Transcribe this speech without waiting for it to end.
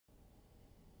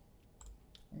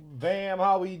Bam,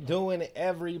 how we doing,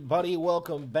 everybody?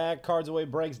 Welcome back.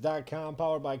 CardsAwayBreaks.com,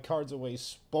 powered by Cards Away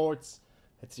Sports.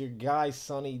 It's your guy,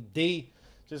 Sonny D.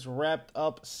 Just wrapped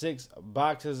up 6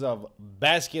 boxes of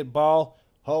basketball.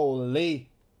 Holy.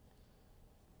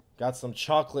 Got some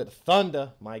chocolate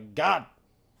thunder. My God.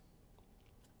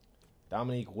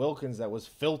 Dominique Wilkins, that was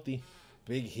filthy.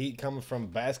 Big heat coming from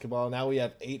basketball. Now we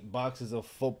have 8 boxes of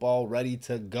football ready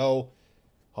to go.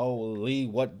 Holy,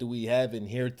 what do we have in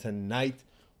here tonight?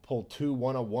 Pulled 2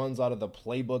 1-on-1s out of the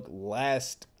playbook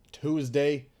last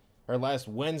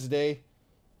Wednesday.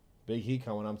 Big heat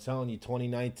coming, I'm telling you,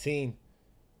 2019.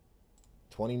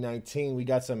 2019, we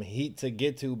got some heat to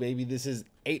get to, baby. This is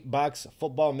 8-box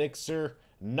football mixer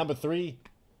number 3.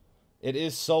 It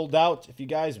is sold out. If you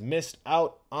guys missed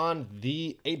out on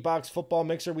the 8-box football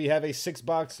mixer, we have a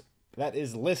 6-box that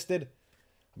is listed.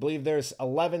 I believe there's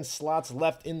 11 slots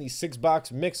left in the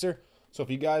 6-box mixer. So if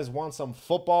you guys want some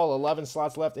football, 11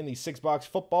 slots left in the 6-box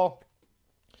football.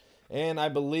 And I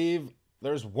believe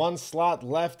there's 1 slot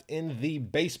left in the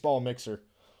baseball mixer.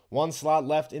 1 slot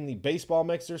left in the baseball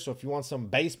mixer. So if you want some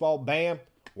baseball, bam,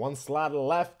 1 slot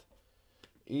left.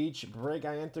 Each break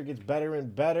I enter gets better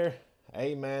and better.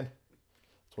 Hey, man,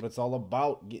 that's what it's all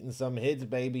about, getting some hits,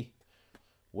 baby.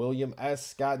 William S.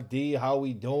 Scott D, how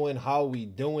we doing? How we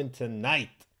doing tonight?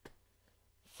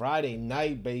 Friday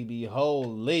night, baby.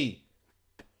 Holy.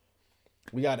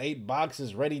 We got 8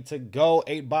 boxes ready to go.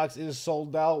 8 boxes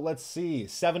sold out. Let's see.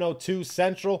 7:02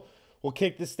 Central. We'll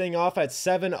kick this thing off at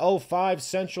 7:05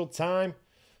 Central Time.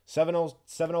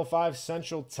 7:05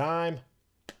 Central Time.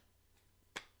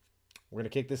 We're going to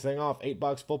kick this thing off.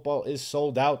 8-box football is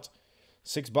sold out.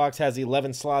 6-box has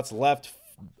 11 slots left.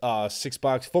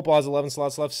 6-box football has 11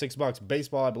 slots left. 6-box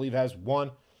baseball, I believe, has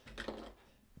 1.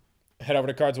 Head over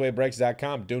to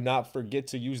CardsAwayBreaks.com. Do not forget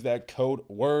to use that code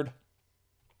word.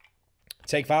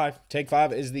 Take 5. Take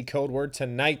 5 is the code word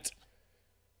tonight.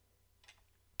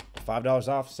 $5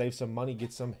 off. Save some money.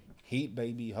 Get some heat,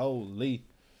 baby. Holy.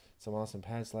 Some awesome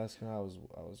packs last year. I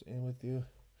was in with you.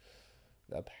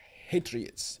 The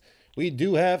Patriots. We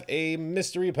do have a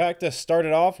mystery pack to start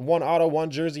it off. 1 auto, 1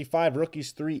 jersey, 5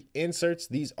 rookies, 3 inserts.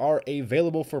 These are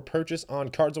available for purchase on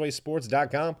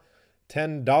CardsAwaySports.com.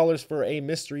 $10 for a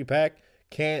mystery pack.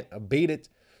 Can't beat it.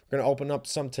 We're going to open up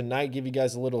some tonight, give you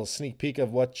guys a little sneak peek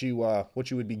of what you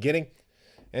would be getting.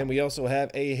 And we also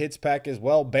have a hits pack as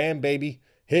well. Bam, baby.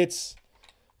 Hits.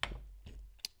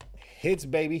 Hits,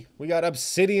 baby. We got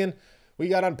Obsidian. We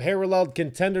got Unparalleled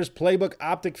Contenders Playbook,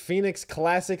 Optic Phoenix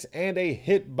Classics, and a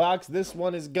hit box. This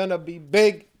one is going to be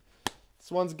big.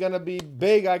 This one's going to be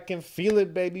big. I can feel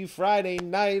it, baby. Friday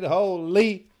night.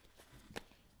 Holy.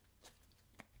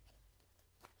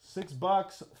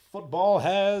 6-box football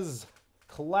has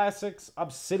Classics,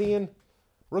 Obsidian,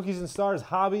 Rookies and Stars,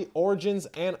 Hobby, Origins,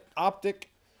 and Optic.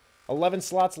 11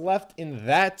 slots left in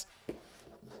that.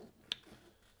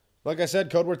 Like I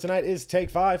said, code word tonight is take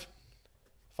 5.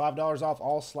 $5 off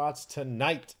all slots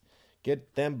tonight.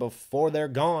 Get them before they're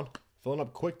gone. Filling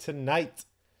up quick tonight.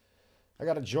 I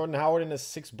got a Jordan Howard in a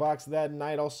 6-box that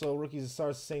night. Also, Rookies and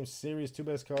Stars, same series. 2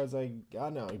 best cards I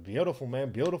got now. Beautiful,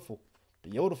 man. Beautiful.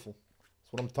 Beautiful.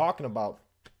 That's what I'm talking about.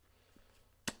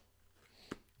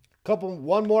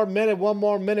 One more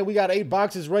minute. We got 8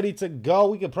 boxes ready to go.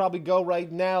 We could probably go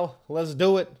right now. Let's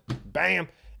do it. Bam.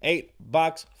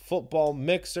 8-box football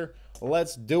mixer.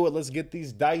 Let's do it. Let's get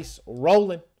these dice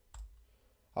rolling.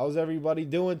 How's everybody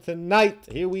doing tonight?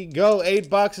 Here we go. 8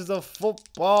 boxes of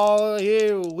football.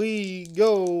 Here we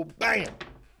go. Bam.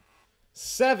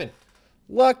 7.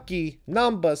 Lucky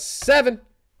number 7.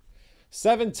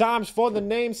 7 times for the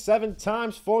name, 7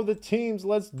 times for the teams.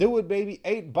 Let's do it, baby.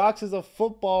 8 boxes of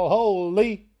football.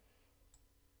 Holy.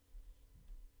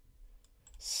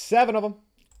 7 of them.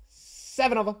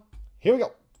 7 of them. Here we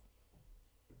go.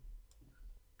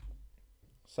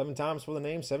 7 times for the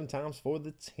name, 7 times for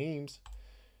the teams.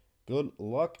 Good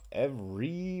luck,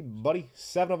 everybody.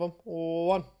 7 of them.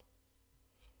 1.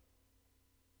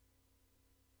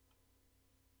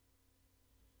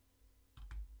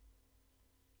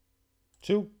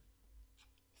 2,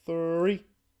 3,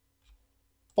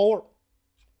 4,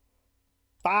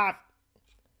 5,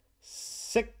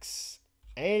 6,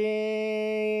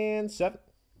 and 7.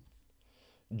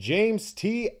 James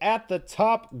T at the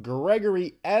top.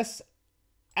 Gregory S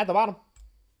at the bottom.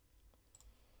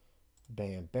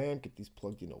 Bam, bam. Get these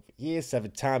plugged in over here. 7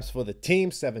 times for the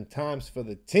team. 7 times for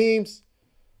the teams.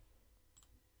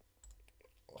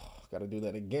 Oh, got to do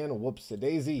that again.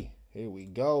 Whoops-a-daisy. Here we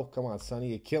go. Come on, Sonny.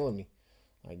 You're killing me.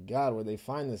 My God, where'd they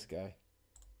find this guy?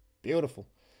 Beautiful.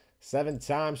 7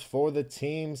 times for the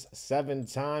teams. 7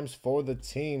 times for the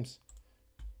teams.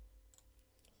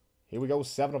 Here we go,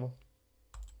 7 of them.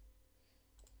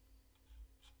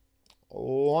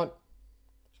 1,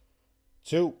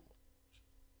 2,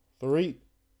 3,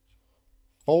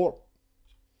 4,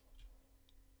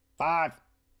 5,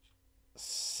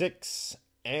 6,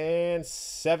 and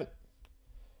 7.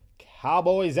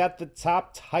 Cowboys at the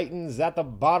top, Titans at the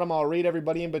bottom. I'll read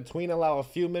everybody in between, allow a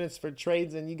few minutes for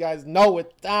trades, and you guys know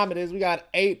what time it is. We got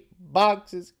 8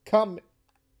 boxes coming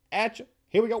at you.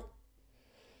 Here we go.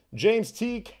 James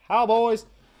T, Cowboys.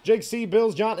 Jake C,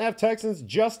 Bills. John F, Texans.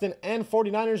 Justin N,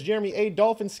 49ers. Jeremy A,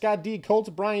 Dolphins. Scott D, Colts.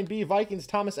 Brian B, Vikings.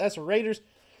 Thomas S, Raiders.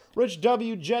 Rich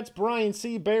W, Jets. Brian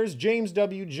C, Bears. James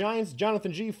W, Giants.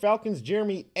 Jonathan G, Falcons.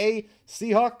 Jeremy A,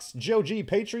 Seahawks. Joe G,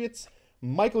 Patriots.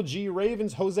 Michael G,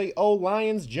 Ravens. Jose O,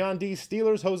 Lions. John D,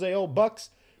 Steelers. Jose O,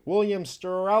 Bucks. William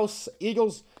Strauss,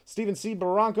 Eagles. Stephen C,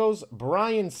 Broncos.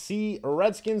 Brian C,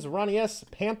 Redskins. Ronnie S,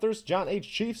 Panthers. John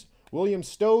H, Chiefs. William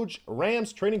Stoge,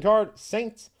 Rams. Trading card,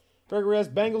 Saints. Gregory S,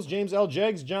 Bengals. James L,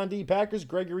 Jags. John D, Packers.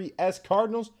 Gregory S,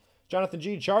 Cardinals. Jonathan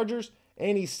G, Chargers.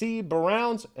 Annie C,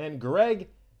 Browns. And Greg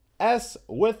S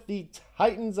with the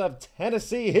Titans of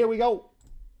Tennessee. Here we go.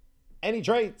 Any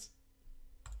trades?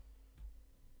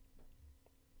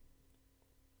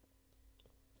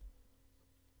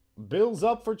 Bills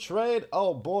up for trade.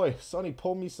 Oh, boy. Sonny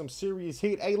pulled me some serious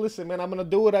heat. Hey, listen, man, I'm going to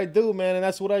do what I do, man, and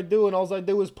that's what I do, and all I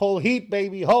do is pull heat,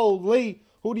 baby. Holy.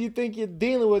 Who do you think you're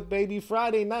dealing with, baby?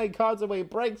 Friday night, cards away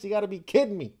breaks. You got to be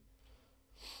kidding me.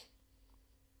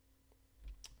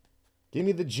 Give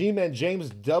me the G-Man.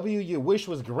 James W. Your wish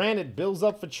was granted. Bills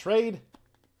up for trade.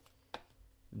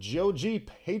 Joe G.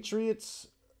 Patriots.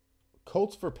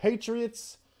 Colts for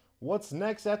Patriots. What's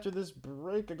next after this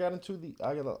break? I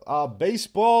got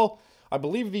baseball. I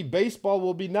believe the baseball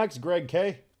will be next, Greg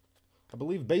K. I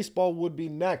believe baseball would be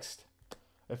next.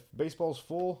 If baseball's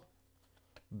full,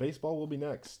 baseball will be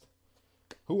next.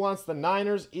 Who wants the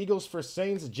Niners? Eagles for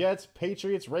Saints, Jets,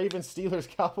 Patriots, Ravens, Steelers,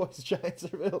 Cowboys, Giants,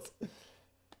 or Bills?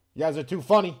 You guys are too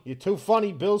funny. You're too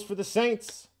funny. Bills for the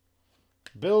Saints.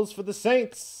 Bills for the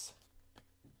Saints.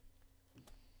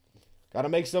 Got to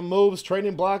make some moves.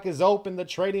 Trading block is open. The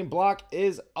trading block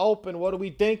is open. What are we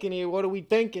thinking here? What are we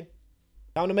thinking?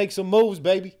 Time to make some moves,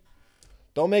 baby.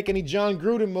 Don't make any John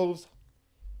Gruden moves.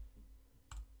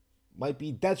 Might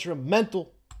be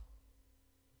detrimental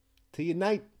to your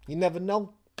night. You never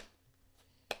know.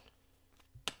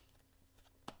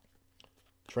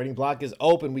 Trading block is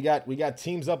open. We got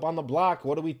teams up on the block.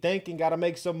 What are we thinking? Got to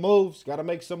make some moves. Got to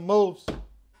make some moves.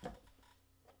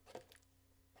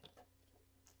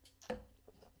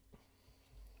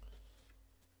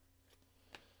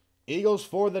 Eagles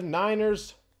for the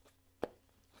Niners.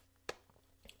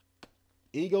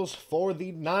 Eagles for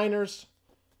the Niners.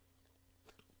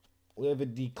 We have a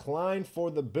decline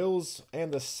for the Bills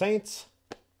and the Saints.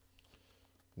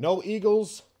 No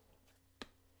Eagles.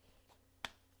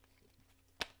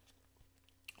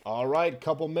 All right,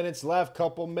 couple minutes left.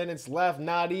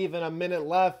 Not even a minute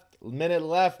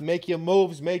left. Make your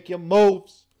moves.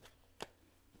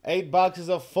 8 boxes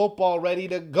of football ready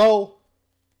to go.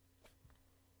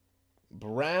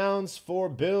 Browns for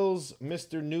Bills,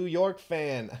 Mr. New York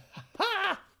fan.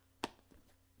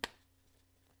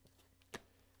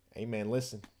 Hey, man,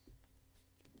 listen.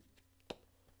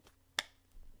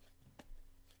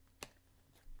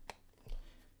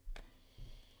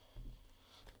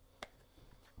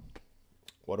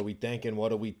 What are we thinking?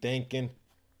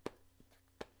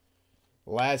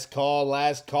 Last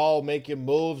call. Make your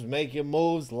moves.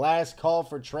 Last call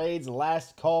for trades.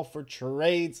 Last call.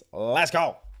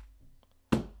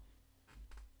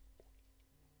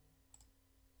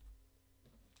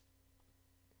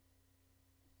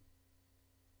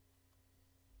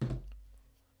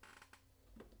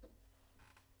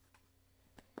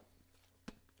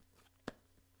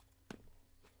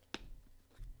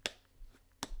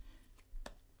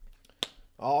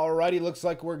 Alrighty, looks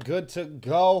like we're good to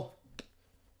go.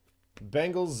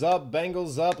 Bengals up.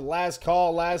 Last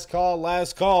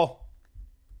call.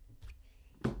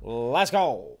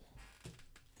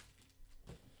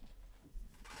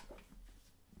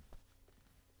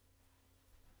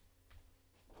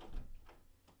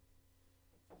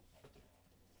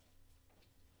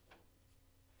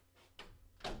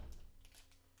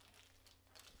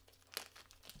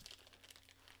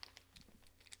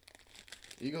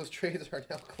 Eagles trades are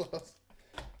now closed.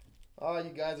 Oh, you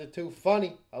guys are too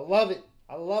funny. I love it.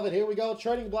 Here we go.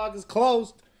 Trading block is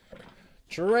closed.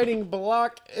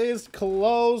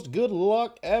 Good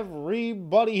luck,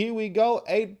 everybody. Here we go.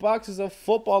 8 boxes of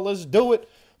football. Let's do it.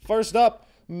 First up,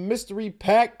 mystery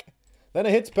pack. Then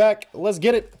a hits pack. Let's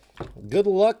get it. Good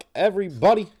luck,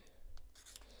 everybody.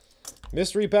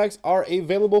 Mystery packs are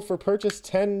available for purchase.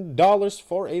 $10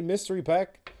 for a mystery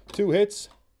pack. 2 hits.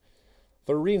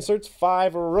 3 inserts.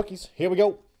 5 rookies. Here we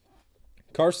go.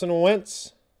 Carson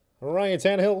Wentz. Ryan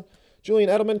Tannehill. Julian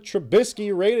Edelman.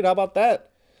 Trubisky rated. How about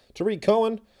that? Tariq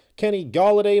Cohen. Kenny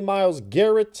Golladay. Myles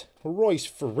Garrett. Royce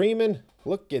Freeman.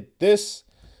 Look at this.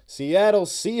 Seattle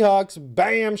Seahawks.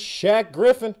 Bam. Shaq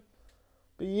Griffin.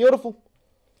 Beautiful.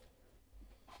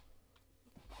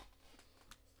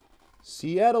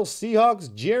 Seattle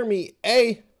Seahawks, Jeremy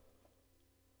A.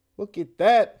 Look at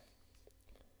that.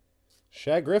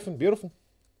 Shaq Griffin, beautiful.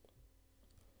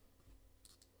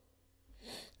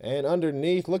 And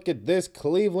underneath, look at this.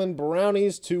 Cleveland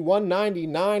Brownies to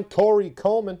 199, Corey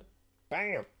Coleman.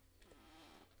 Bam.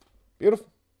 Beautiful.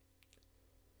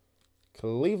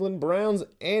 Cleveland Browns,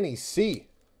 Annie C.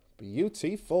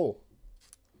 Beautiful.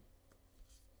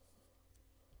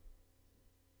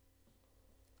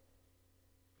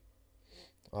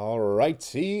 All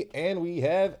righty, and we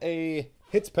have a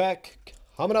hits pack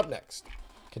coming up next.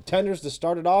 Contenders to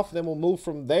start it off, then we'll move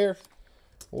from there.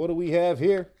 What do we have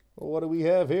here? What do we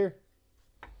have here?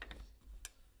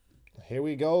 Here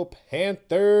we go.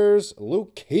 Panthers,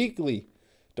 Luke Kuechly.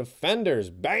 Defenders,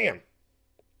 bam.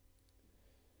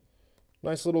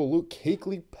 Nice little Luke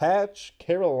Kuechly patch.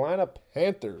 Carolina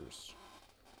Panthers.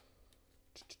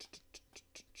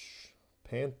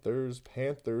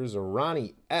 Panthers,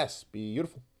 Ronnie S.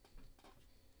 Beautiful.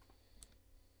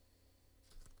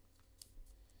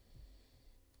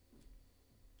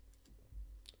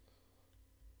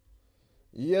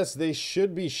 Yes, they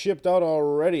should be shipped out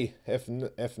already.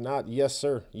 If not, yes,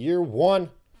 sir. Year 1,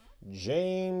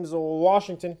 James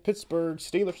Washington, Pittsburgh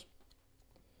Steelers.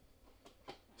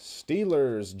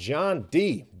 Steelers, John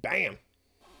D. Bam.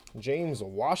 James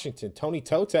Washington. Tony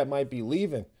Totap might be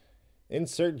leaving.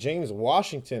 Insert James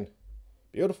Washington.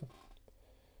 Beautiful.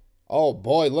 Oh,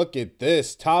 boy, look at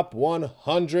this. Top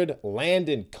 100,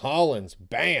 Landon Collins.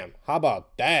 Bam. How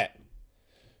about that?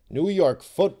 New York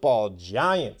Football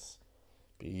Giants.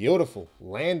 Beautiful.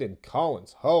 Landon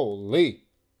Collins. Holy.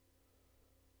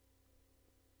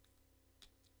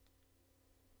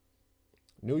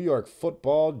 New York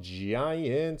Football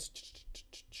Giants.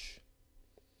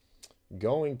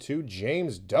 Going to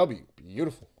James W.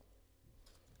 Beautiful.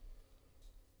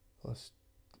 Plus,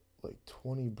 like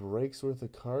 20 breaks worth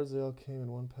of cards. They all came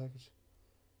in one package.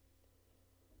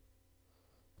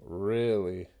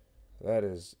 Really? That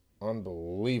is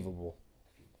unbelievable.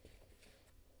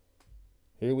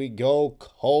 Here we go.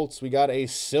 Colts. We got a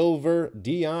silver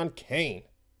Deion Kane.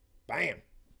 Bam.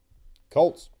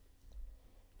 Colts.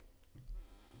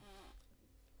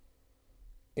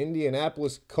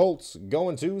 Indianapolis Colts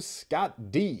going to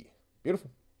Scott D. Beautiful.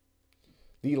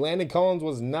 The Landon Collins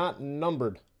was not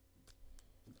numbered.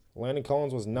 Landon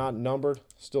Collins was not numbered.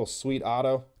 Still sweet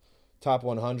auto. Top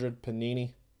 100,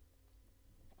 Panini.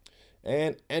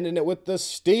 And ending it with the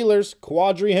Steelers,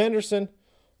 Quadri Henderson.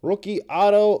 Rookie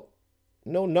auto.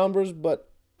 No numbers,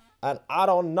 but an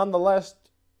auto nonetheless.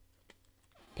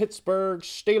 Pittsburgh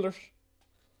Steelers.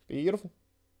 Beautiful.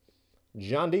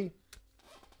 John D.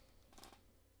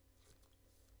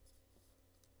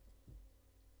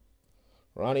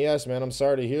 Ronnie S., man, I'm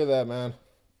sorry to hear that, man.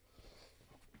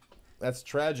 That's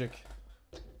tragic.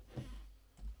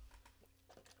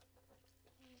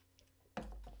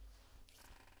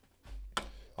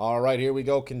 All right, here we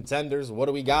go. Contenders. What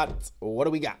do we got? What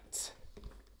do we got?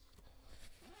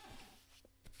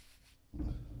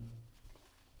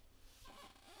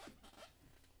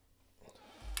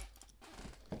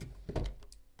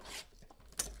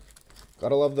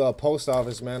 Gotta love the post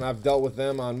office, man. I've dealt with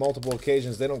them on multiple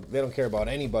occasions. They don't care about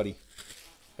anybody.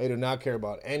 They do not care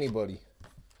about anybody.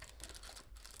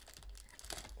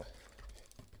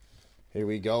 Here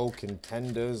we go,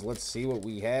 contenders. Let's see what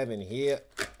we have in here.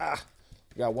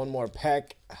 We got one more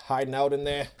pack hiding out in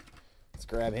there. Let's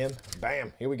grab him.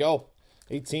 Bam. Here we go.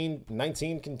 18,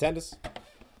 19 contenders.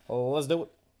 Let's do it.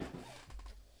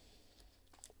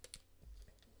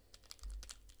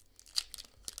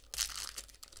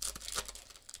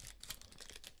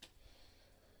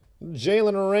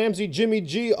 Jalen Ramsey, Jimmy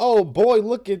G. Oh, boy,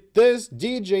 look at this.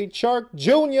 DJ Chark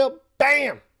Jr.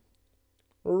 Bam.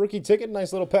 Rookie ticket.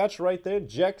 Nice little patch right there.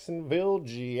 Jacksonville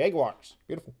Jaguars.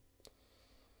 Beautiful.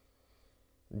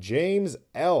 James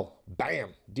L. Bam.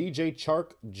 DJ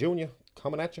Chark Jr.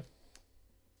 coming at you.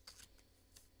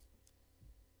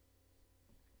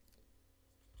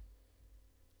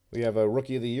 We have a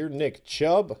Rookie of the Year. Nick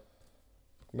Chubb.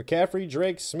 McCaffrey,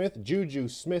 Drake, Smith, Juju,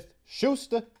 Smith,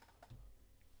 Schuster.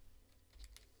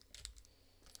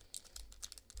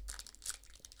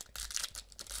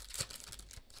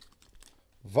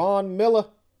 Von Miller.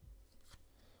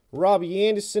 Robbie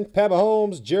Anderson, Pat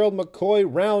Mahomes, Gerald McCoy,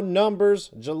 round numbers,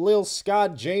 Jaleel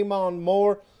Scott, Jamon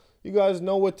Moore. You guys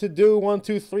know what to do. 1,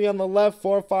 2, 3 on the left,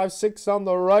 4, 5, 6 on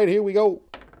the right. Here we go.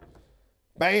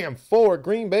 Bam, 4,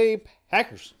 Green Bay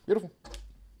Packers. Beautiful.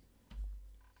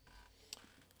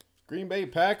 Green Bay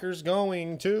Packers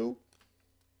going to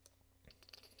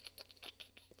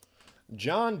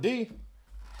John D.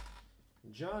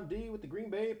 John D with the Green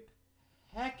Bay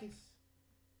Packers.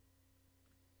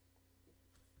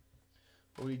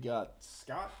 We got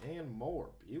Scott and Moore.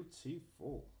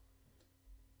 Beautiful.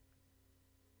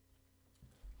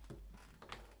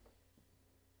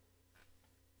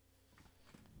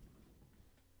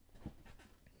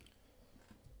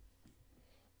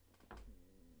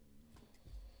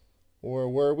 Where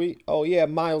were we? Oh, yeah,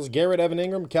 Myles Garrett, Evan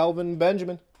Ingram, Kelvin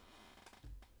Benjamin.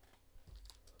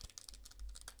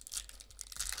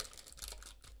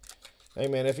 Hey,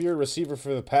 man, if you're a receiver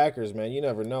for the Packers, man, you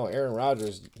never know. Aaron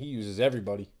Rodgers, he uses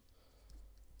everybody.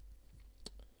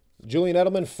 Julian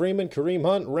Edelman, Freeman, Kareem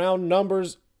Hunt, round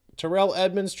numbers, Terrell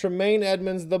Edmonds, Tremaine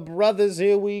Edmonds, the brothers.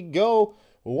 Here we go.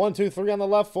 1, 2, 3 on the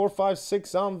left, 4, 5,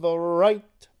 6 on the right.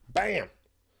 Bam.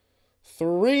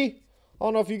 3. I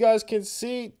don't know if you guys can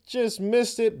see. Just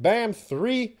missed it. Bam.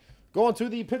 3. Going to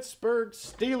the Pittsburgh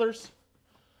Steelers.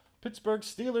 Pittsburgh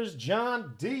Steelers,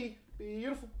 John D.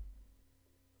 Beautiful.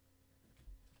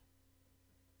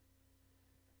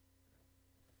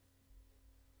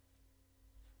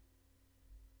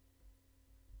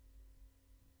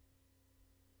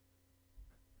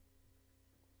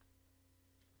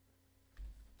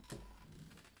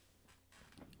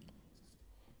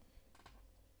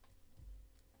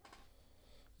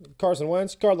 Carson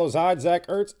Wentz, Carlos Hyde, Zach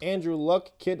Ertz, Andrew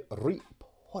Luck, Kid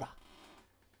Reporter.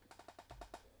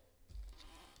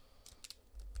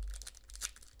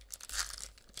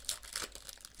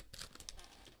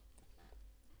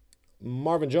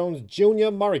 Marvin Jones Jr.,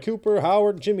 Mari Cooper,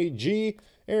 Howard, Jimmy G,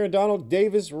 Aaron Donald,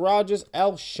 Davis, Rodgers,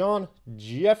 Alshon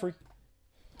Jeffrey.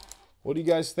 What do you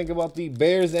guys think about the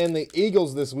Bears and the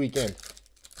Eagles this weekend?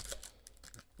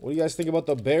 What do you guys think about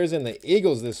the Bears and the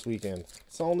Eagles this weekend?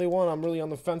 It's the only one I'm really on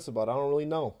the fence about. I don't really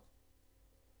know.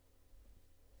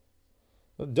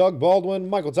 Doug Baldwin,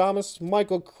 Michael Thomas,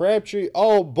 Michael Crabtree.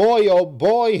 Oh,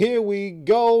 boy, here we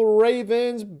go.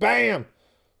 Ravens, bam.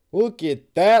 Look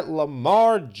at that.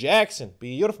 Lamar Jackson.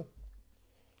 Beautiful.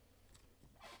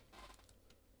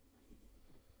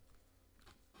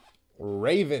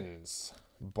 Ravens.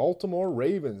 Baltimore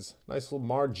Ravens. Nice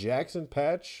Lamar Jackson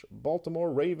patch.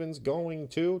 Baltimore Ravens going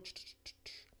to...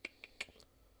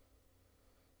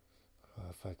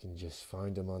 if I can just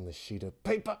find him on the sheet of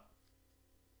paper.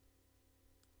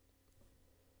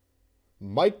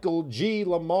 Michael G.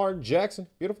 Lamar Jackson.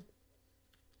 Beautiful.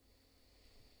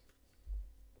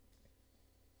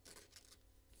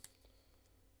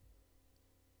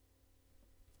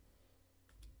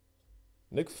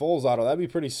 Nick Foles auto. That'd be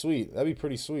pretty sweet. That'd be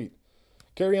pretty sweet.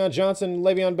 Kerryon Johnson,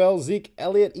 Le'Veon Bell, Zeke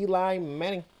Elliott, Eli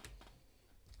Manning.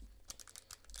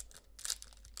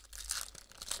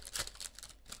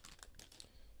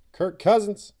 Kirk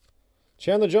Cousins.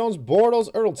 Chandler Jones, Bortles,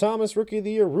 Earl Thomas, Rookie of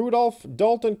the Year, Rudolph,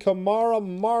 Dalton Kamara,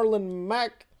 Marlon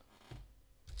Mack.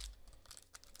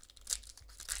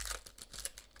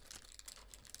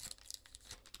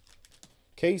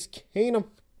 Case Keenum.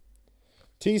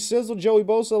 T. Sizzle, Joey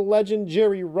Bosa, Legend,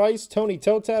 Jerry Rice, Tony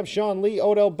Totab, Sean Lee,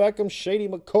 Odell Beckham, Shady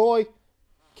McCoy,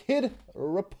 Kid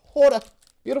Reporter.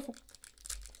 Beautiful.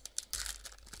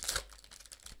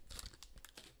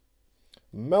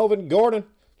 Melvin Gordon,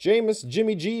 Jameis,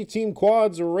 Jimmy G, Team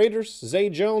Quads, Raiders, Zay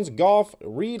Jones, Goff,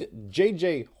 Reed,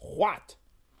 J.J. Watt.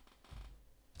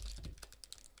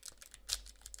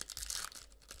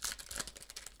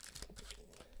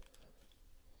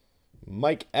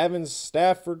 Mike Evans,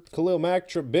 Stafford, Khalil Mack,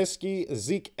 Trubisky,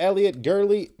 Zeke Elliott,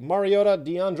 Gurley, Mariota,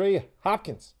 DeAndre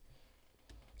Hopkins.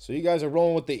 So you guys are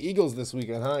rolling with the Eagles this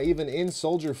weekend, huh? Even in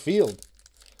Soldier Field.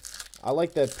 I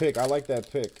like that pick. I like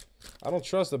that pick. I don't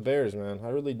trust the Bears, man. I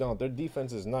really don't. Their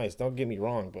defense is nice. Don't get me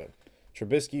wrong, but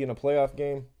Trubisky in a playoff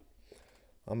game,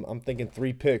 I'm thinking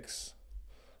 3 picks.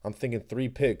 I'm thinking 3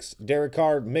 picks. Derek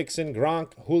Carr, Mixon,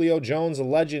 Gronk, Julio Jones,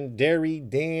 Legendary,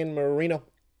 Dan Marino.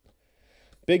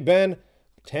 Big Ben,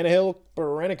 Tannehill,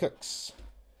 Brandon Cooks.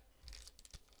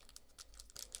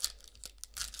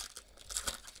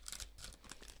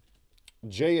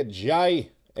 Jay Ajayi,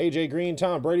 AJ Green,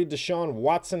 Tom Brady, Deshaun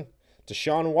Watson,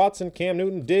 Cam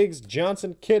Newton, Diggs,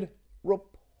 Johnson, Kid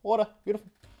Reporter. Beautiful.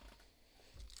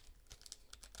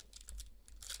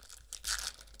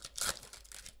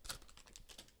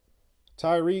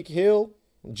 Tyreek Hill,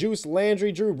 Juice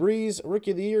Landry, Drew Brees,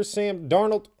 Rookie of the Year, Sam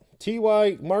Darnold,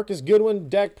 T.Y., Marcus Goodwin,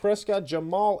 Dak Prescott,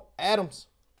 Jamal Adams.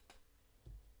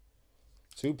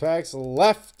 2 packs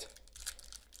left.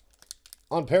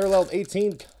 Unparalleled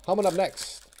 18 coming up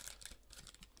next.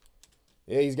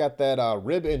 Yeah, he's got that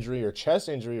rib injury or chest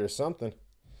injury or something.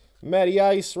 Matty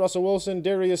Ice, Russell Wilson,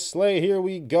 Darius Slay. Here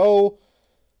we go.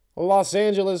 Los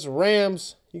Angeles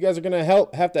Rams. You guys are going to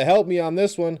have to help me on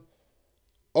this one.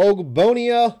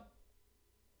 Ogbonia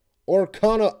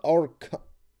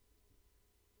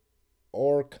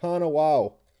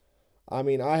Wow. I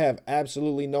mean, I have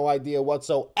absolutely no idea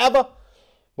whatsoever.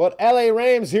 But LA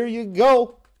Rams, here you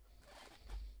go.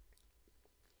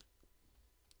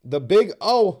 The big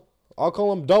O. I'll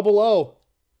call him double O.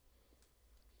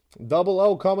 Double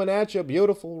O coming at you.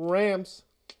 Beautiful Rams.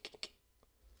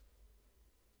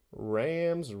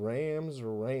 Rams.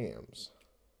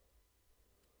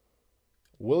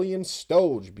 William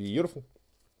Stoge. Beautiful.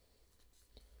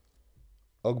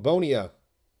 Ogbonia.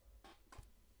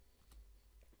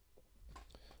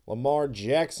 Lamar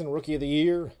Jackson, Rookie of the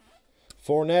Year.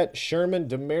 Fournette, Sherman,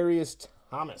 Demaryius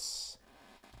Thomas.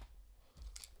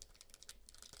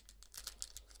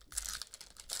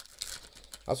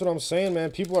 That's what I'm saying,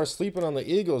 man. People are sleeping on the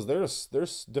Eagles. They're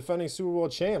defending Super Bowl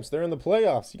champs. They're in the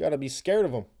playoffs. You got to be scared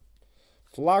of them.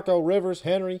 Flacco, Rivers,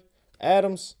 Henry,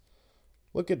 Adams.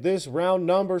 Look at this round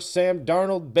number. Sam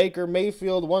Darnold, Baker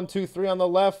Mayfield. 1, 2, 3 on the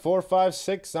left. 4, 5,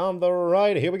 6 on the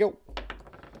right. Here we go.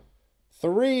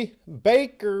 3,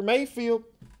 Baker Mayfield.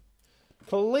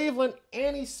 Cleveland,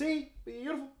 Annie C.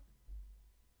 Beautiful.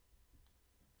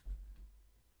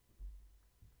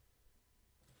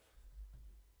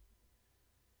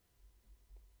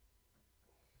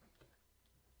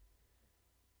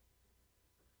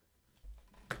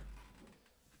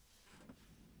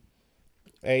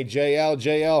 Hey,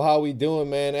 JL, how we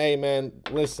doing, man? Hey, man,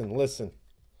 listen.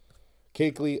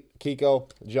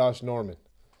 Kiko, Josh Norman.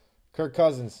 Kirk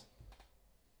Cousins.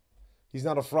 He's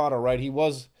not a fraud, all right? He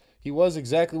was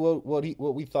exactly what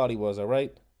we thought he was, all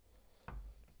right?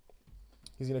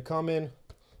 He's going to come in,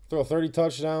 throw 30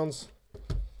 touchdowns,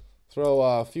 throw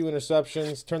a few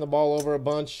interceptions, turn the ball over a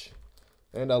bunch,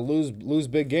 and lose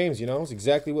big games, you know? It's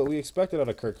exactly what we expected out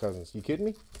of Kirk Cousins. You kidding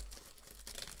me?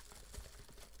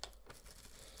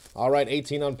 All right,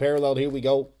 18 unparalleled. Here we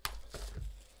go.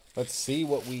 Let's see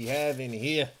what we have in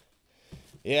here.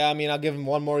 Yeah, I mean, I'll give him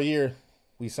one more year.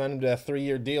 We signed him to a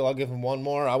 3-year deal. I'll give him one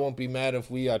more. I won't be mad if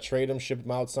we trade him, ship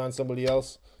him out, sign somebody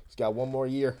else. He's got one more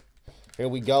year. Here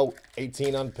we go.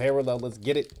 18 unparalleled. Let's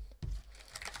get it.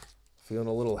 Feeling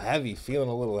a little heavy.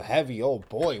 Oh,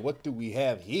 boy, what do we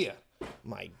have here?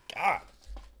 My God.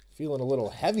 Feeling a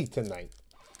little heavy tonight.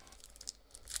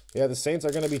 Yeah, the Saints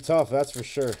are going to be tough, that's for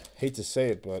sure. Hate to say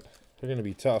it, but they're going to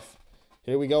be tough.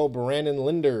 Here we go. Brandon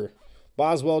Linder,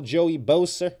 Boswell, Joey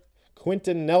Bosa,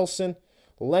 Quentin Nelson,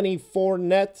 Lenny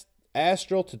Fournette,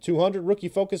 Astral to 200, Rookie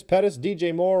Focus, Pettis,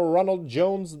 DJ Moore, Ronald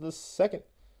Jones II.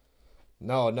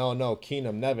 No,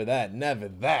 Keenum, never that.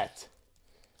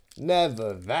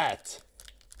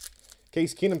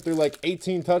 Case Keenum threw like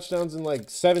 18 touchdowns and like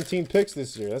 17 picks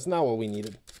this year. That's not what we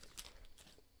needed.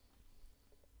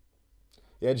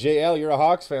 Yeah, JL, you're a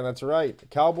Hawks fan. That's right.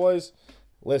 Cowboys,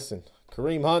 listen.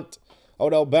 Kareem Hunt,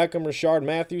 Odell Beckham, Rashard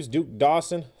Matthews, Duke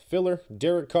Dawson, Filler,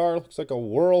 Derek Carr. Looks like a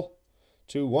whirl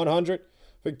to 100.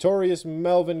 Victorious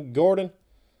Melvin Gordon,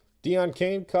 Deion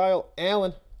Kane, Kyle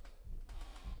Allen.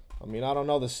 I mean, I don't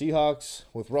know. The Seahawks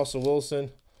with Russell Wilson,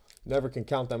 never can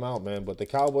count them out, man. But the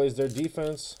Cowboys, their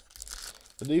defense,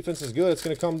 the defense is good. It's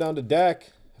going to come down to Dak.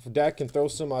 If Dak can throw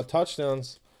some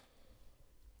touchdowns.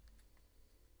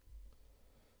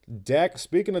 Dak,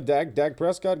 speaking of Dak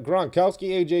Prescott,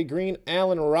 Gronkowski, A.J. Green,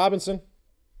 Allen Robinson.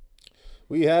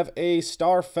 We have a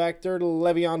star factor,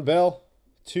 Le'Veon Bell,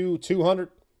 to 200.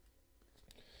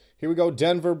 Here we go,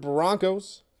 Denver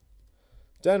Broncos.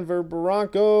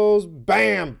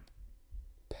 Bam!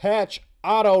 Patch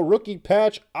auto, rookie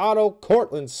patch auto,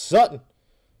 Cortland Sutton.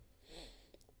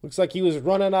 Looks like he was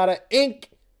running out of ink.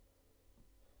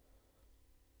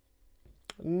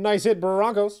 Nice hit,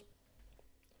 Broncos.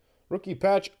 Rookie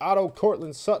patch auto,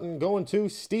 Cortland Sutton going to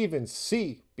Steven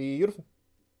C. Beautiful.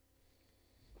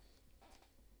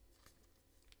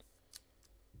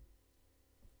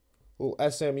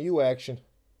 Little SMU action.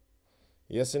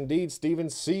 Yes, indeed. Steven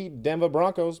C. Denver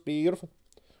Broncos. Beautiful.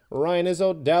 Ryan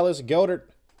Izzo, Dallas Goedert.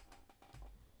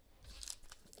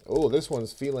 Oh, this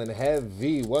one's feeling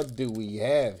heavy. What do we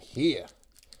have here?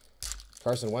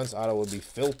 Carson Wentz auto would be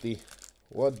filthy.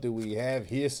 What do we have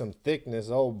here? Some thickness.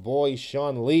 Oh, boy.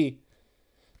 Sean Lee.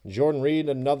 Jordan Reed,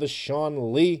 another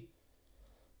Sean Lee.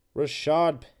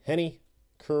 Rashad Penny.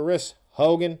 Chris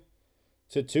Hogan.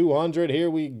 to 200. Here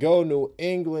we go. New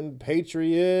England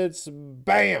Patriots.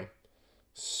 Bam!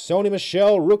 Sony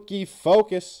Michel, rookie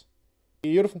focus.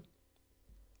 Beautiful.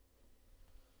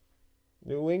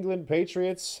 New England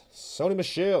Patriots. Sony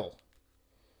Michel.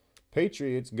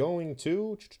 Patriots going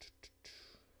to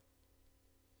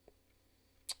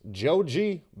Joe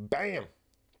G. Bam!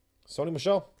 Sony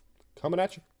Michel coming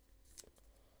at you.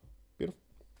 Beautiful.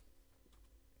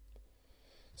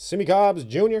 Simmie Cobbs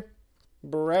Jr.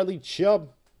 Bradley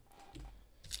Chubb.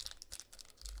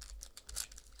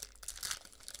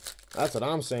 That's what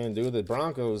I'm saying, dude. The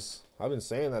Broncos, I've been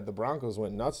saying that the Broncos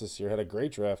went nuts this year. Had a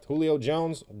great draft. Julio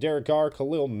Jones, Derek Carr,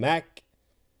 Khalil Mack,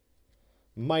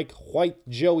 Mike White,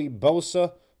 Joey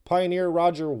Bosa, Pioneer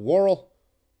Roger Worrell,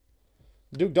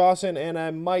 Duke Dawson, and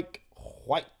a Mike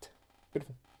White.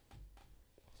 Beautiful.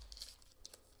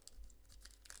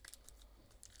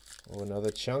 Oh,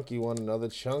 another chunky one, another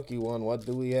chunky one. What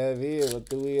do we have here? What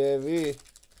do we have here?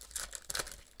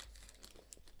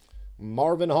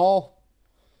 Marvin Hall,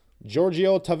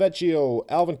 Giorgio Tavecchio,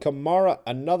 Alvin Kamara,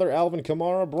 another Alvin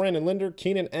Kamara, Brandon Linder,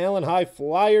 Keenan Allen, High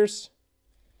Flyers,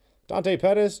 Dante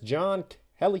Pettis, John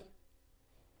Kelly.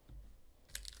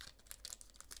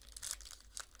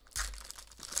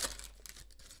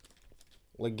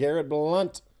 LeGarrette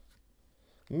Blount,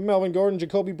 Melvin Gordon,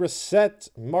 Jacoby Brissett,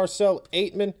 Marcel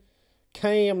Aitman,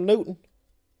 Cam Newton.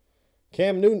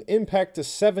 Cam Newton, impact to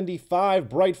 75,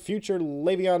 bright future,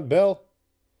 Le'Veon Bell.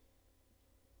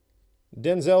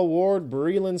 Denzel Ward,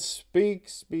 Breeland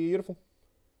Speaks, beautiful.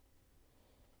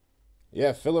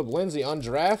 Yeah, Philip Lindsay,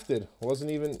 undrafted,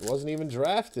 wasn't even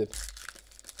drafted.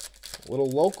 Little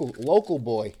local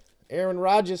boy. Aaron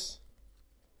Rodgers,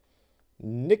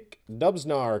 Nick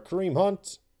Dubsnar, Kareem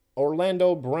Hunt,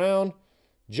 Orlando Brown,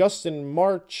 Justin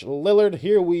March, Lillard.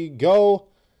 Here we go.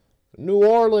 New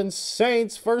Orleans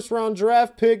Saints, first round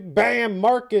draft pick. Bam,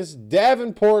 Marcus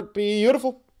Davenport,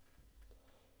 beautiful.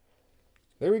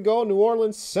 There we go, New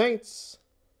Orleans Saints.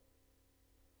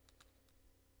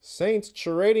 Saints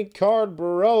trading card,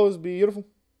 Burrows, beautiful.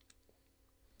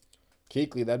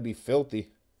 Kuechly, that'd be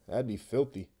filthy. That'd be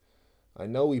filthy. I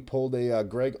know we pulled a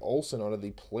Greg Olsen out of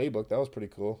the playbook. That was pretty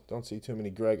cool. Don't see too many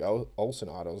Greg Olsen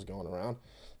autos going around.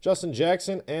 Justin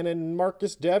Jackson and then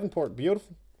Marcus Davenport,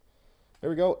 beautiful. There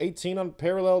we go, 18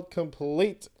 unparalleled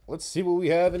complete. Let's see what we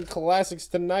have in classics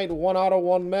tonight. One auto,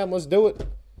 one mem. Let's do it.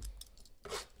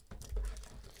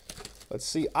 Let's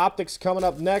see Optics coming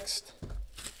up next.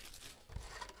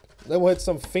 Then we'll hit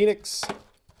some Phoenix.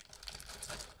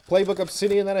 Playbook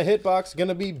Obsidian, then a Hitbox.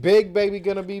 Gonna be big, baby.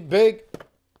 Gonna be big.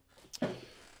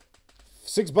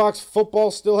 6-box football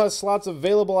still has slots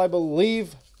available, I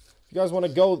believe. If you guys want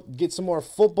to go get some more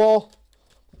football,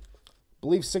 I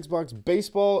believe 6-box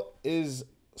baseball is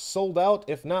sold out.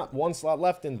 If not, one slot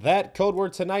left in that. Code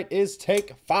word tonight is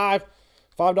Take 5.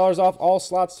 $5 off all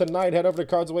slots tonight. Head over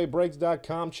to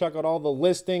cardsaway.breaks.com. Check out all the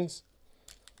listings.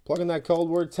 Plug in that code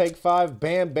word, Take 5.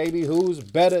 Bam, baby. Who's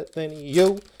better than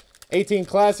you? 18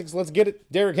 classics. Let's get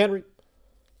it. Derrick Henry.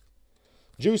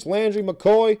 Juice Landry,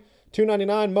 McCoy.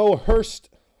 $2.99. Mo Hurst.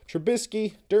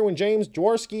 Trubisky. Derwin James.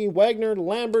 Jaworski. Wagner.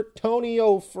 Lambert.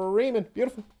 Tonio Freeman.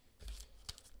 Beautiful.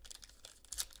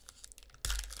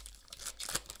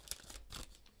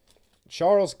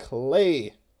 Charles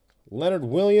Clay. Leonard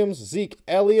Williams, Zeke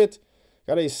Elliott.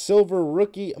 Got a silver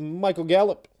rookie, Michael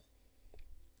Gallup.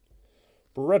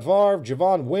 Brett Favre,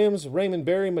 Javon Wims, Raymond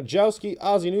Berry, Majowski,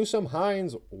 Ozzie Newsome,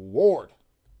 Hines Ward.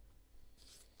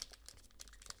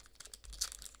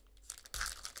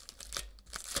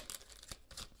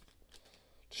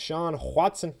 Deshaun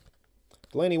Watson.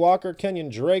 Delaney Walker, Kenyon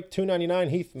Drake, $2.99,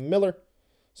 Heath Miller.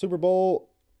 Super Bowl,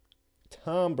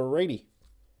 Tom Brady.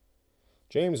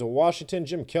 James Washington,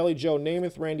 Jim Kelly, Joe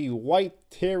Namath, Randy White,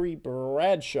 Terry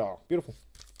Bradshaw. Beautiful.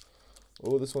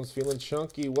 Oh, this one's feeling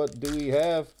chunky. What do we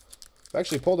have? I've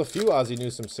actually pulled a few Ozzie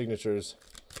Newsome signatures.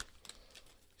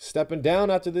 Stepping down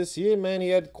after this year, man. He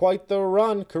had quite the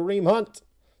run. Kareem Hunt,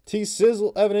 T.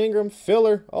 Sizzle, Evan Ingram,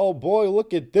 Filler. Oh, boy,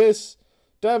 look at this.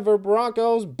 Denver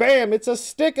Broncos. Bam, it's a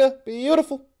sticker.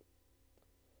 Beautiful.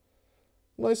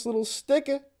 Nice little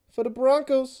sticker for the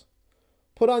Broncos.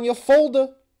 Put on your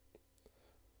folder.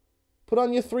 Put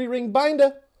on your 3-ring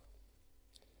binder.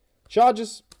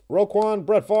 Chargers, Roquan,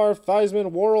 Brett Favre,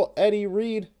 Theismann, Worrell, Eddie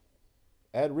Reed.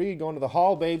 Ed Reed going to the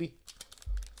Hall, baby.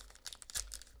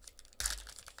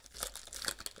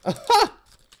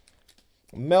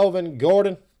 Melvin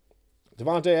Gordon,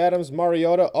 Devontae Adams,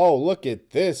 Mariota. Oh, look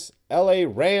at this. LA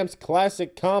Rams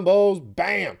classic combos.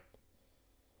 Bam.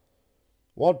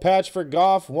 One patch for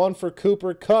Goff, one for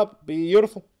Cooper Kupp.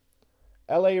 Beautiful.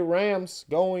 LA Rams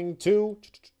going to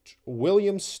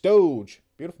William Stoge.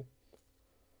 Beautiful.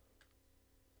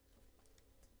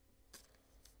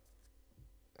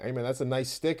 Hey, man, that's a nice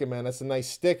sticker, man. That's a nice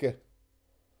sticker.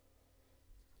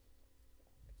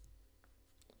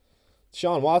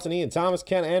 Sean Watson, Ian Thomas,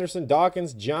 Ken Anderson,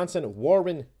 Dawkins, Johnson,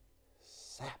 Warren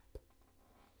Sapp.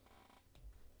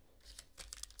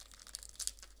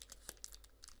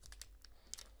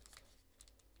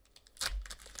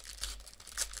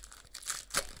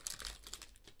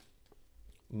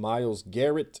 Myles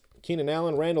Garrett, Keenan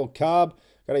Allen, Randall Cobb.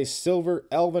 Got a silver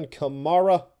Elvin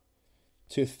Kamara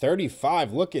to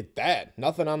 35. Look at that.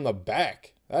 Nothing on the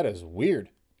back. That is weird.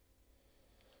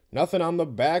 Nothing on the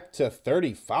back to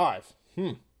 35.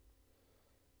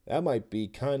 That might be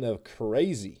kind of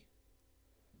crazy.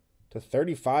 To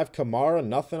 35 Kamara,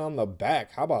 nothing on the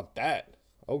back. How about that?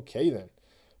 Okay then.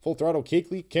 Full Throttle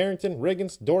Kuechly, Carrington,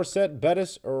 Riggins, Dorsett,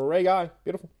 Bettis, Ray.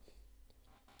 Beautiful.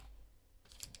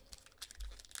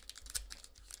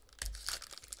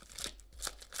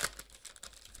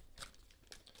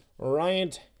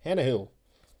 Ryan Tannehill.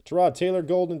 Tyrod Taylor,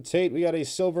 Golden Tate. We got a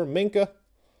silver Minka.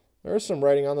 There's some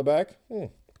writing on the back.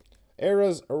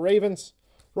 Eras, Ravens.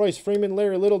 Royce Freeman,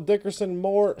 Larry Little, Dickerson,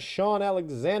 Moore, Sean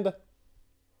Alexander.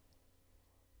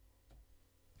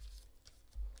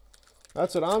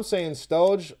 That's what I'm saying,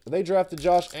 Stoge. They drafted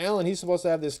Josh Allen. He's supposed to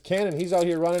have this cannon. He's out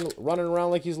here running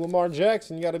around like he's Lamar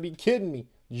Jackson. You got to be kidding me.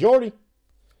 Jordy.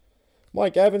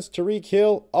 Mike Evans, Tyreek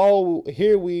Hill. Oh,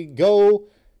 here we go.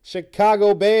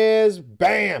 Chicago Bears.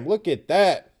 Bam. Look at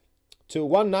that. To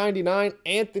 199,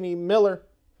 Anthony Miller.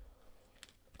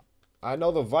 I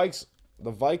know the Vikes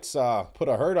put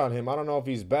a hurt on him. I don't know if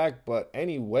he's back, but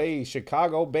anyway,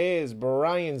 Chicago Bears,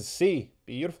 Brian C.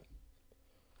 Beautiful.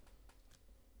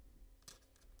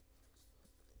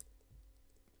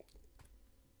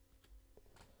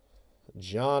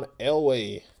 John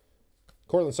Elway.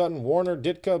 Cortland Sutton, Warner,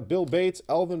 Ditka, Bill Bates,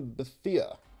 Elvin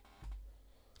Bethea.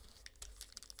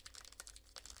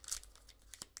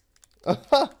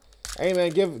 Hey,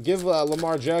 man, give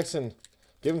Lamar Jackson,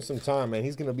 give him some time, man.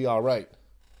 He's going to be all right.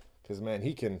 Because, man,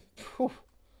 he can... Whew.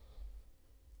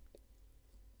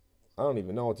 I don't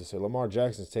even know what to say. Lamar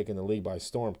Jackson's taking the league by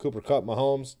storm. Cooper Kupp,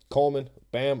 Mahomes, Coleman,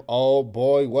 bam. Oh,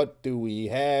 boy, what do we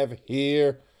have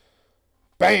here?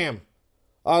 Bam.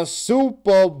 A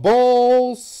Super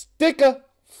Bowl sticker.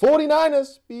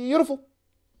 49ers. Beautiful.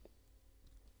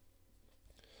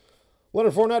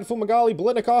 Leonard Fournette, Fumagalli,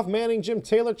 Blitnikoff, Manning, Jim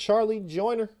Taylor, Charlie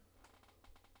Joyner.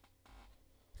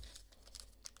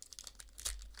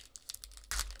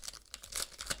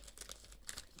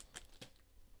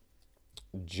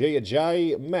 Jay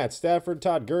Ajayi, Matt Stafford,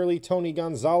 Todd Gurley, Tony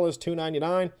Gonzalez,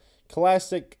 $2.99.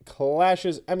 Classic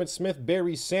Clashes, Emmitt Smith,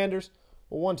 Barry Sanders.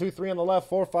 1, 2, 3 on the left,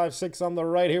 4, 5, 6 on the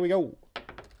right. Here we go.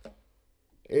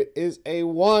 It is a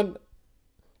 1.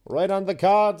 Right on the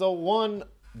cards, a 1.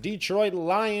 Detroit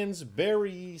Lions,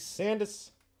 Barry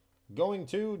Sanders. Going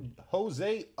to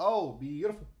Jose O.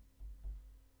 Beautiful.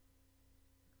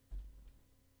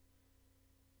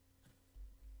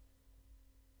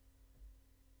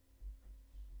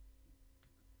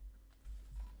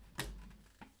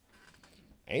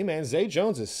 Hey, man, Zay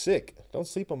Jones is sick. Don't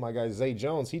sleep on my guy Zay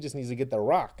Jones. He just needs to get the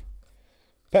rock.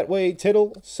 Petway,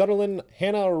 Tittle, Sutherland,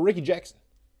 Hannah, Ricky Jackson.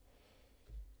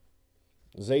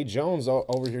 Zay Jones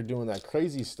over here doing that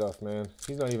crazy stuff, man.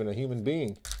 He's not even a human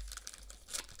being.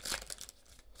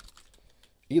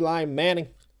 Eli Manning,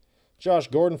 Josh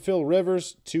Gordon, Phil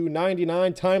Rivers,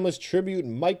 $2.99. Timeless Tribute,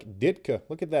 Mike Ditka.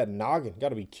 Look at that noggin. Got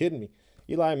to be kidding me.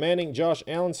 Eli Manning, Josh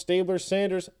Allen, Stabler,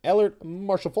 Sanders, Ellert,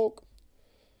 Marshall Falk.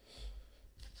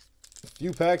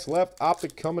 Few packs left.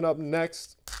 Optic coming up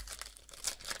next.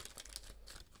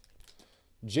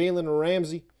 Jalen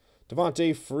Ramsey,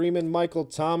 Devontae Freeman, Michael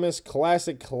Thomas,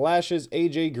 Classic Clashes,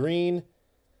 AJ Green,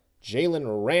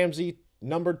 Jalen Ramsey,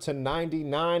 numbered to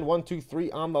 99. 1, 2,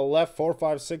 3 on the left, 4,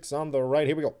 5, 6 on the right.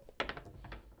 Here we go.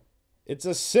 It's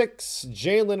a 6.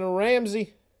 Jalen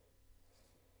Ramsey.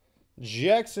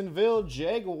 Jacksonville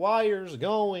Jaguars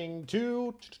going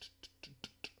to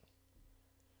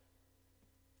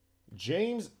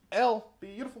James L.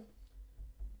 Beautiful.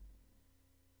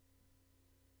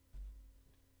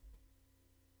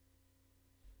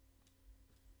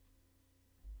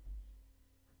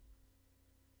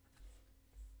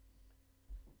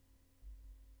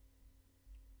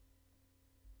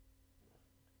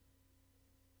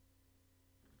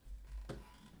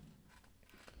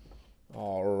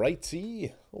 All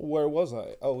righty. Where was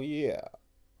I? Oh, yeah.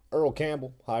 Earl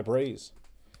Campbell, high praise.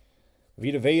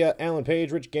 Vita Vea, Alan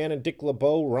Page, Rich Gannon, Dick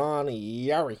LeBeau, Ron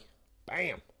Yari.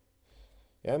 Bam.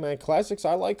 Yeah, man, classics.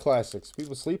 I like classics.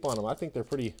 People sleep on them. I think they're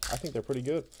pretty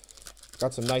good.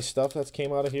 Got some nice stuff that's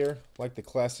came out of here. Like the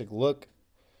classic look.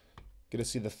 Get to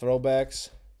see the throwbacks.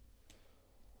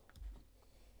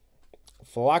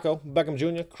 Flacco, Beckham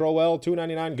Jr., Crowell,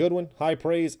 $2.99, Goodwin, High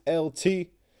Praise, LT,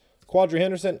 Quadri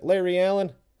Henderson, Larry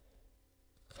Allen,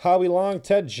 Howie Long,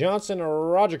 Ted Johnson,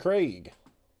 Roger Craig.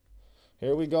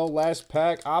 Here we go, last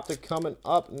pack. Optic coming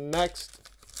up next.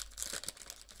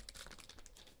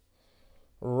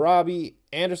 Robbie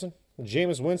Anderson,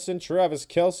 Jameis Winston, Travis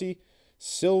Kelce,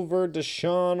 Silver,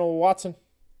 Deshaun Watson.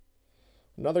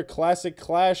 Another classic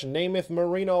clash, Namath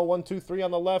Marino, 1, 2, 3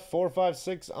 on the left, 4, 5,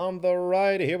 6 on the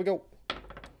right. Here we go.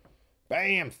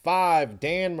 Bam, 5,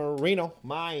 Dan Marino,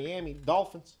 Miami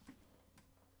Dolphins.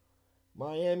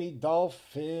 Miami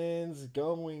Dolphins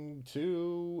going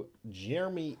to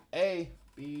Jeremy A.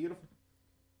 Beautiful.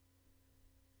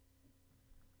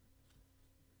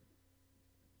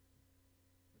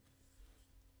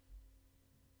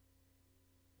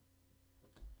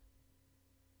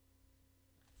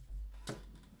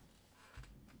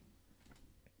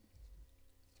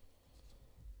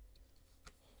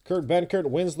 Kurt Benkert,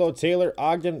 Winslow, Taylor,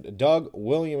 Ogden, Doug,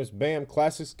 Williams, Bam.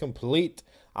 Classics complete.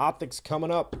 Optics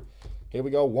coming up. Here we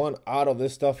go. One auto.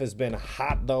 This stuff has been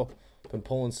hot, though. Been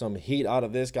pulling some heat out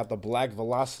of this. Got the Black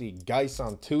Velocity Geis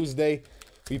on Tuesday.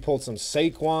 We pulled some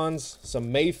Saquons,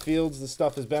 some Mayfields. This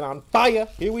stuff has been on fire.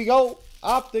 Here we go.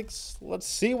 Optics. Let's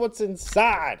see what's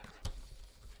inside.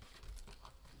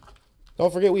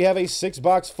 Don't forget, we have a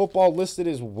 6-box football listed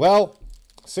as well.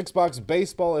 6-box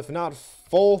baseball, if not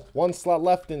full. 1 slot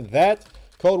left in that.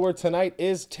 Code word tonight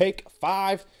is Take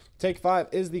 5. Take 5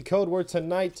 is the code word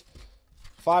tonight.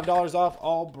 $5 off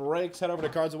all breaks. Head over to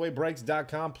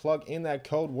cardsawaybreaks.com. Plug in that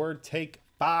code word, Take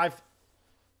 5.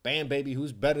 Bam, baby.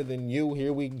 Who's better than you?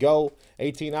 Here we go.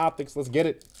 18 Optics. Let's get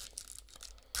it.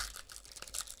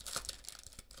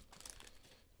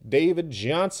 David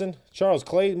Johnson, Charles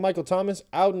Clay, Michael Thomas,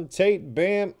 Auden Tate,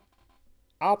 Bam.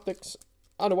 Optics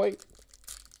underway.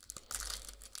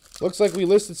 Looks like we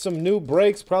listed some new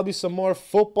breaks, probably some more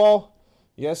football.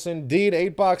 Yes, indeed.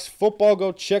 8-box football.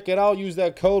 Go check it out. Use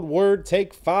that code word,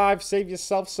 Take 5. Save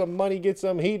yourself some money. Get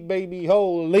some heat, baby.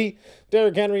 Holy.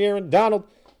 Derrick Henry, Aaron Donald.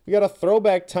 We got a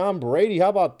throwback Tom Brady. How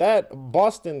about that?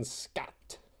 Boston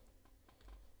Scott.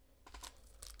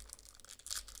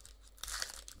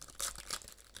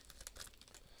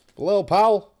 Bilal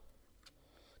Powell.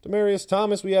 Demaryius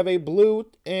Thomas. We have a blue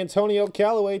Antonio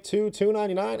Callaway,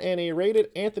 $2.99, and a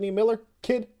rated Anthony Miller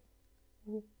Kid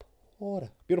Reporter.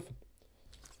 Beautiful.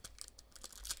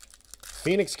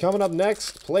 Phoenix coming up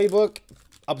next. Playbook,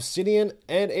 Obsidian,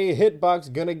 and a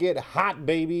hitbox. Gonna get hot,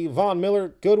 baby. Von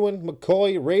Miller, Goodwin,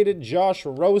 McCoy, rated Josh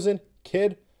Rosen,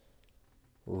 Kid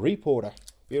Reporter.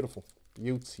 Beautiful.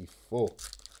 Beautiful.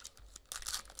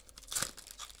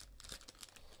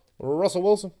 Russell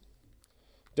Wilson,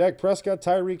 Dak Prescott,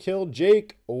 Tyreek Hill,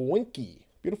 Jake Winky.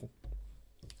 Beautiful.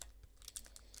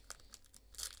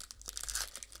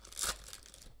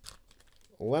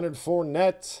 Leonard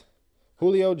Fournette,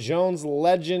 Julio Jones,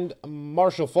 legend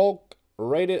Marshall Faulk,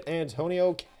 rated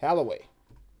Antonio Callaway.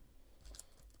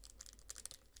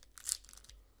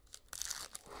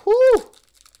 Whew.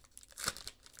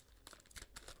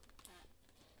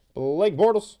 Blake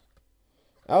Bortles,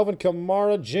 Alvin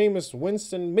Kamara, Jameis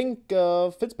Winston,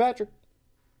 Minka Fitzpatrick.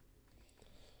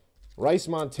 Rice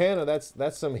Montana,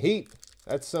 that's some heat.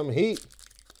 That's some heat.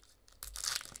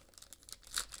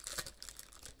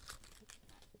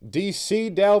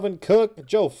 DC, Dalvin Cook,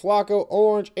 Joe Flacco,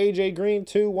 Orange, AJ Green,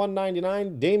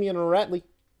 199, Damian Ratley.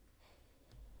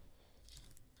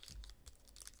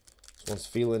 This one's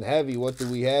feeling heavy. What do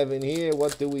we have in here?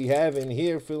 What do we have in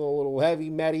here? Feeling a little heavy.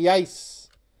 Matty Ice,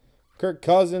 Kirk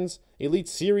Cousins, Elite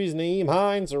Series, Nyheim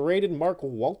Hines, rated Mark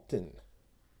Walton.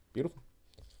 Beautiful.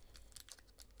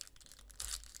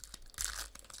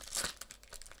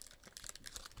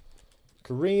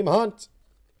 Kareem Hunt,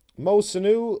 Mo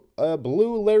Sanu,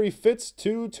 blue Larry Fitz,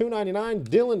 $2.99,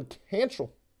 Dylan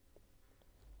Cantrell.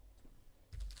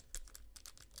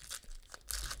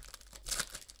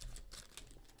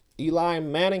 Eli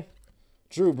Manning,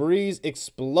 Drew Brees,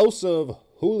 explosive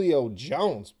Julio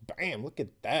Jones. Bam, look at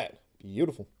that.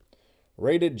 Beautiful.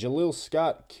 Rated Jaleel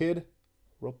Scott, Kid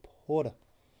Reporter.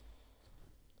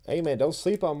 Hey, man, don't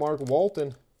sleep on Mark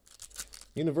Walton.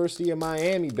 University of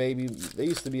Miami, baby. They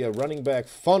used to be a running back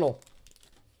funnel.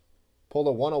 Pulled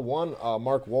a 101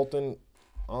 Mark Walton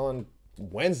on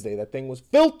Wednesday. That thing was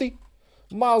filthy.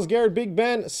 Myles Garrett, Big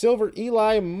Ben, Silver,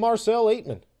 Eli, Marcel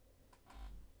Aitman.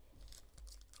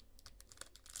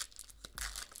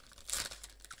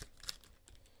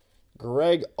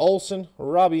 Greg Olson,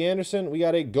 Robbie Anderson. We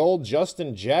got a gold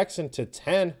Justin Jackson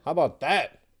 /10. How about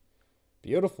that?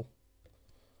 Beautiful.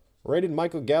 Rated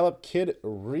Michael Gallup, Kid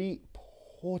Reporter.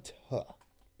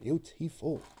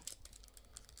 Beautiful.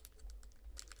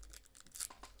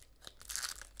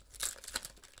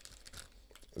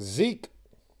 Zeke.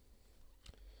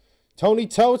 Tony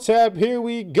Toe Tap, here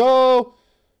we go.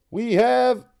 We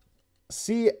have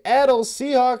Seattle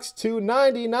Seahawks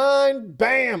 /299.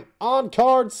 Bam! On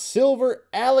card, silver,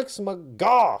 Alex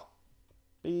McGaw.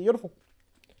 Beautiful.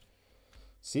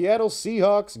 Seattle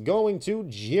Seahawks going to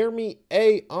Jeremy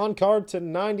A. On card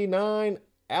 /99,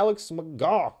 Alex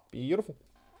McGaw. Beautiful.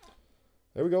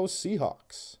 There we go,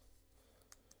 Seahawks.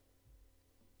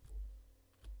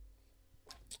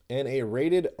 And a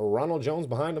rated Ronald Jones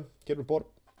behind him. Kid Reporter.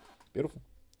 Beautiful.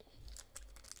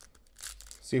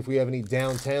 See if we have any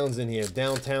downtowns in here.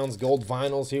 Downtowns, gold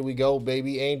vinyls. Here we go,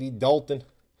 baby. Andy Dalton.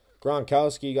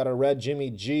 Gronkowski. Got a red Jimmy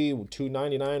G.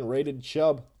 /299 rated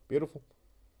Chubb. Beautiful.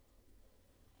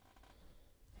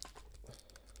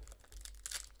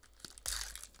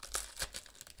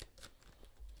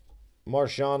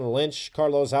 Marshawn Lynch.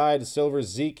 Carlos Hyde. Silver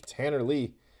Zeke. Tanner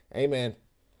Lee. Hey, man.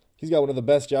 He's got one of the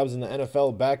best jobs in the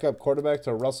NFL. Backup quarterback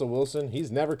to Russell Wilson.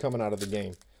 He's never coming out of the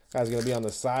game. Guy's going to be on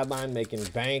the sideline making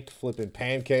bank, flipping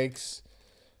pancakes.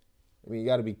 I mean, you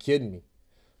got to be kidding me.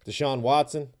 Deshaun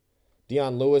Watson,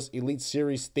 Deion Lewis, Elite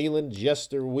Series Thielen,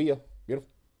 Jester Weah. Beautiful.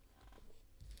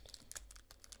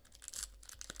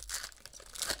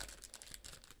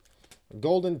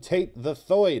 Golden Tate the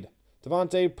Thoid.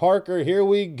 Devontae Parker, here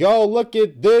we go. Look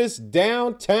at this.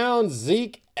 Downtown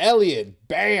Zeke Elliott.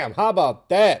 Bam. How about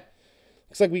that?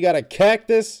 Looks like we got a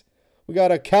cactus. We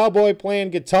got a cowboy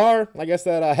playing guitar. I guess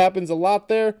that happens a lot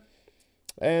there.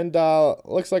 And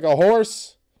looks like a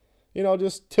horse. You know,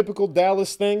 just typical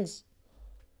Dallas things.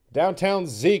 Downtown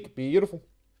Zeke. Beautiful.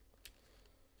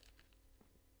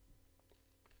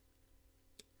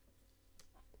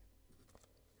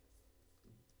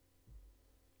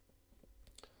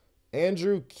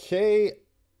 Andrew K.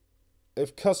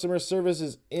 If customer service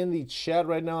is in the chat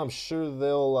right now, I'm sure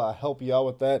they'll help you out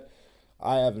with that.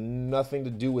 I have nothing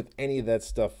to do with any of that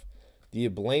stuff. Do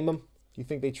you blame them? Do you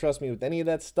think they trust me with any of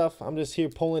that stuff? I'm just here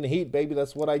pulling heat, baby.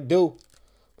 That's what I do.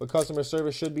 But customer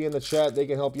service should be in the chat. They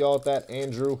can help you out with that.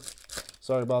 Andrew,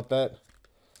 sorry about that.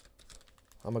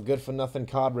 I'm a good-for-nothing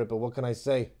card ripper. What can I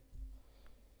say?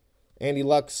 Andy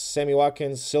Lux, Sammy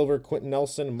Watkins, Silver, Quentin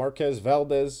Nelson, Marquez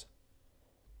Valdez.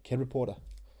 Kid Reporter.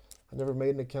 I never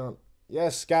made an account.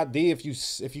 Yes, Scott D. If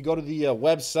you go to the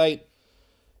website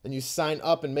and you sign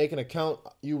up and make an account,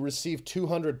 you receive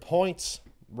 200 points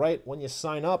right when you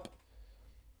sign up.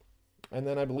 And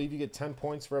then I believe you get 10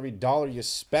 points for every dollar you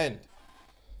spend.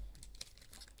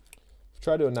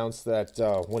 Tried to announce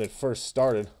that when it first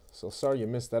started. So sorry you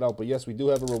missed that out. But yes, we do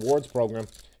have a rewards program.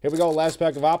 Here we go. Last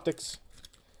pack of optics.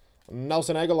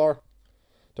 Nelson Aguilar.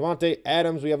 Devontae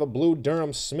Adams. We have a blue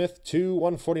Durham Smith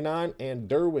 /149 and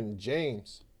Derwin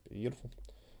James. Beautiful.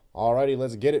 Alrighty,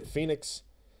 let's get it. Phoenix.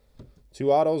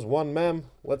 2 autos, 1 mem.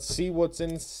 Let's see what's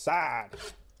inside.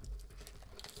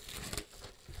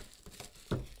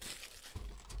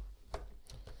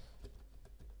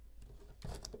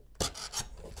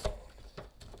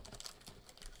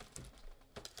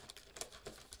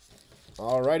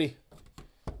 Alrighty.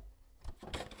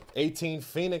 18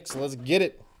 Phoenix. Let's get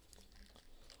it.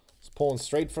 It's pulling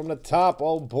straight from the top.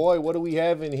 Oh boy, what do we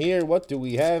have in here? What do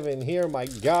we have in here? My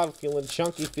God, feeling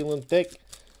chunky, feeling thick.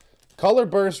 Color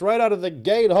burst right out of the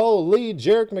gate. Holy,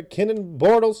 Jerick McKinnon,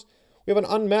 Bortles. We have an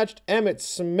unmatched Emmitt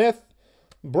Smith,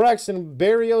 Braxton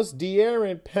Berrios,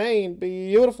 De'Aaron Payne.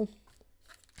 Beautiful.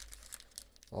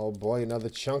 Oh boy, another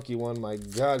chunky one. My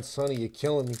God, Sonny, you're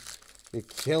killing me. You're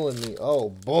killing me. Oh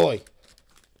boy.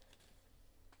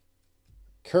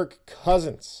 Kirk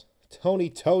Cousins, Tony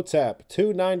Toe Tap,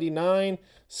 /299,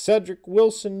 Cedric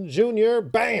Wilson Jr.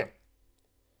 Bam.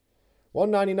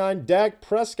 199, Dak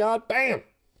Prescott. Bam.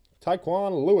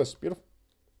 Tyquan Lewis. Beautiful.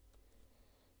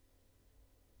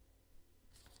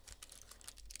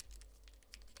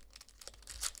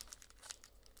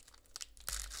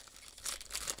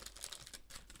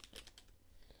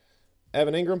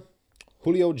 Evan Ingram.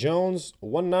 Julio Jones.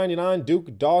 199,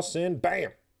 Duke Dawson.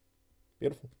 Bam.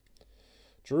 Beautiful.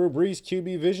 Drew Brees,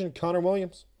 QB Vision. Connor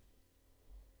Williams.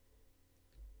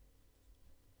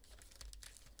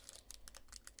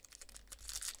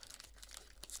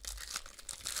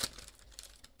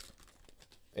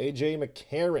 A.J.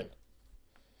 McCarron.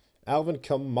 Alvin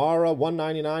Kamara,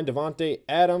 199. Devontae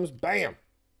Adams. Bam.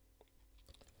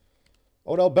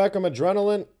 Odell Beckham,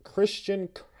 Adrenaline. Christian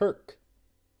Kirk.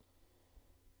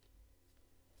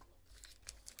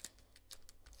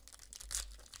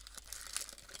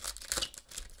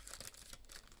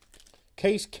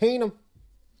 Case Keenum.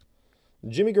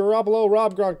 Jimmy Garoppolo,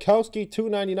 Rob Gronkowski,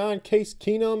 $2.99. Case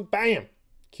Keenum. Bam.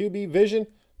 QB Vision.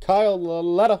 Kyle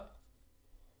Lauletta.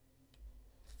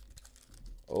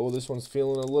 Oh, this one's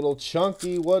feeling a little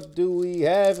chunky. What do we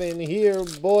have in here?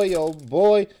 Boy, oh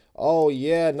boy. Oh,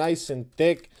 yeah, nice and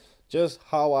thick. Just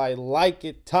how I like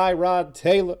it. Tyrod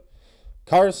Taylor.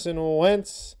 Carson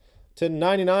Wentz. To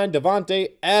 99,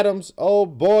 Davante Adams. Oh,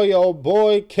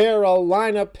 boy,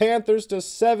 Carolina Panthers to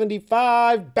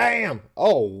 75. Bam!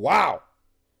 Oh, wow.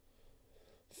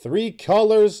 3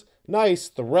 colors. Nice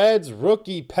threads.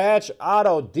 Rookie patch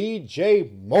auto.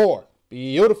 DJ Moore.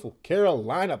 Beautiful.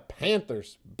 Carolina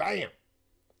Panthers. Bam.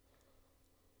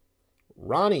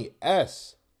 Ronnie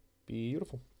S.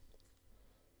 Beautiful.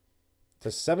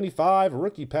 To 75,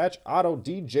 rookie patch auto.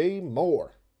 DJ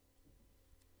Moore.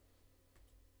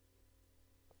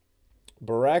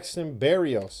 Braxton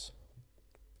Berrios.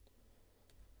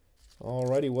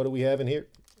 Alrighty, what do we have in here?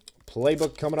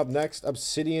 Playbook coming up next.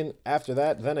 Obsidian after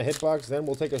that. Then a hitbox. Then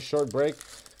we'll take a short break.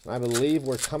 I believe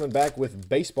we're coming back with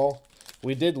baseball.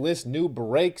 We did list new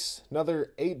breaks.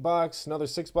 Another 8-box, another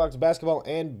 6-box basketball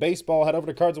and baseball. Head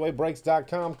over to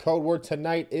CardsAwayBreaks.com. Code word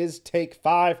tonight is Take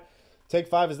 5. Take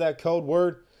 5 is that code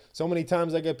word. So many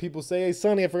times I get people say, hey,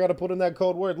 Sonny, I forgot to put in that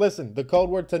code word. Listen, the code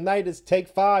word tonight is Take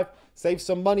 5. Save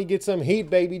some money, get some heat,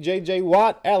 baby. J.J.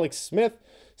 Watt, Alex Smith,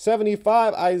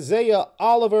 75, Isaiah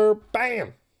Oliver,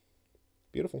 bam.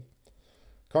 Beautiful.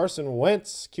 Carson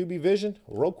Wentz, QB Vision,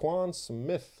 Roquan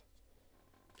Smith.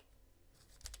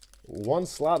 1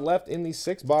 slot left in the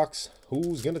 6-box.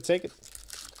 Who's going to take it?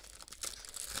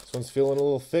 This one's feeling a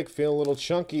little thick, feeling a little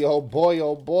chunky. Oh,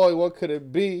 boy, what could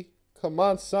it be? Come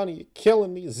on, Sonny, you're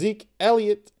killing me. Zeke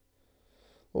Elliott.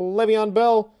 Le'Veon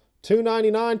Bell,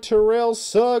 299. Terrell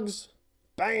Suggs.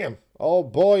 Bam. Oh,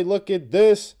 boy, look at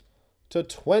this. To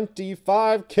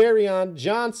 25. Kerryon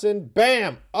Johnson.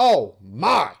 Bam. Oh,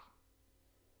 my.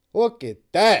 Look at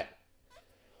that.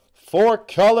 4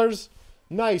 colors.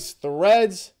 Nice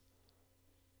threads.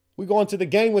 We going to the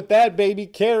game with that, baby.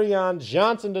 Kerryon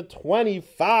Johnson to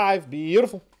 25.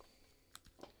 Beautiful.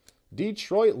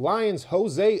 Detroit Lions,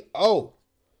 Jose O.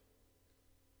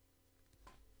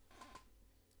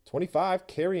 25,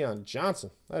 Kerryon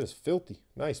Johnson. That is filthy.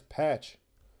 Nice patch.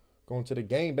 Going to the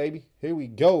game, baby. Here we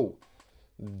go.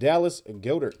 Dallas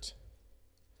Goedert.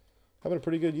 Having a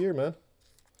pretty good year, man.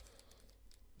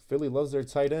 Philly loves their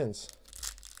tight ends.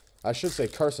 I should say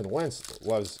Carson Wentz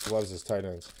loves his tight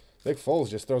ends. Nick Foles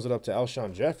just throws it up to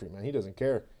Alshon Jeffrey, man. He doesn't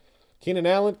care. Keenan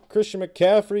Allen, Christian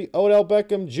McCaffrey, Odell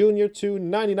Beckham Jr. to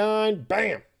 99.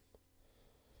 Bam.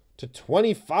 To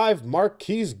 25,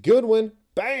 Marquise Goodwin.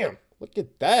 Bam. Look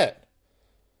at that.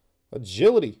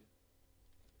 Agility.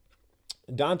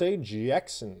 Dante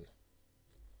Jackson.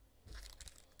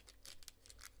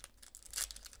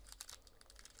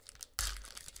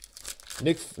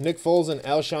 Nick Foles and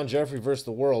Alshon Jeffrey versus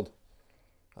the world.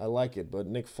 I like it, but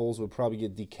Nick Foles would probably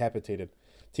get decapitated.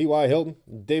 T.Y. Hilton,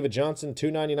 David Johnson,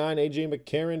 299. A.J.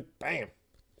 McCarron, bam.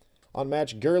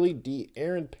 Unmatched Gurley,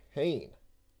 De'Aaron Payne.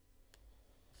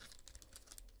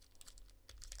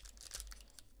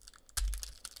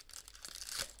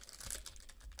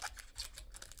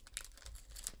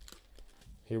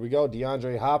 Here we go.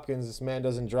 DeAndre Hopkins. This man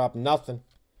doesn't drop nothing.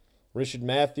 Richard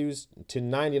Matthews, to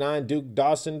 99. Duke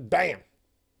Dawson, bam.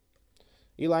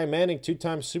 Eli Manning,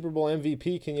 2-time Super Bowl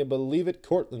MVP. Can you believe it?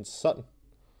 Cortland Sutton.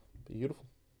 Beautiful.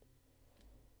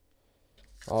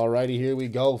 Alrighty, here we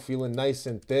go. Feeling nice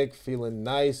and thick. Feeling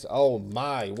nice. Oh,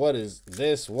 my. What is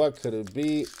this? What could it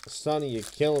be? Sonny, you're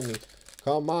killing me.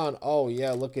 Come on. Oh,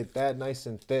 yeah. Look at that. Nice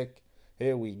and thick.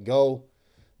 Here we go.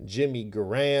 Jimmy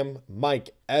Graham.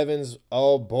 Mike Evans.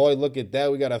 Oh, boy. Look at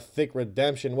that. We got a thick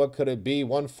redemption. What could it be?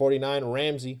 149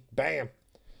 Ramsey. Bam.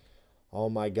 Oh,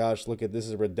 my gosh. Look at this.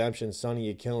 Is redemption. Sonny,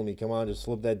 you're killing me. Come on. Just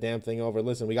flip that damn thing over.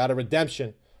 Listen, we got a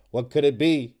redemption. What could it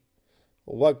be?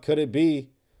 What could it be?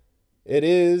 It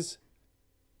is,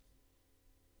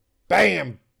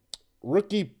 bam,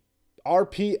 rookie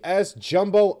RPS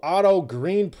Jumbo Auto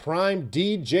Green Prime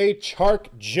DJ Chark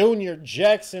Jr.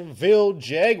 Jacksonville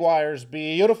Jaguars.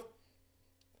 Beautiful.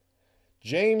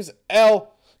 James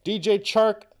L. DJ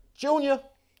Chark Jr.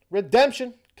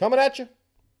 Redemption coming at you.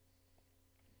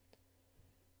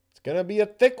 It's going to be a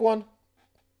thick one.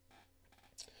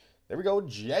 There we go,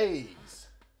 Jays.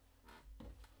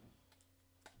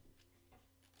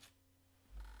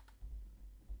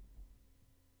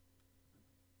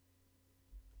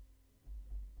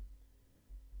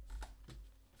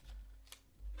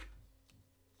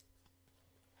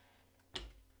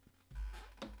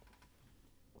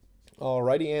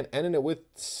 Alrighty, and ending it with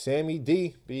Sammy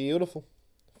D. Beautiful.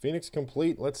 Phoenix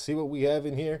complete. Let's see what we have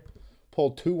in here.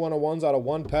 Pulled 2 101s out of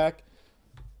 1 pack.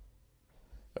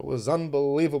 It was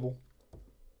unbelievable.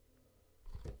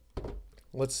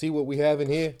 Let's see what we have in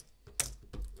here.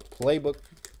 Playbook.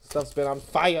 Stuff's been on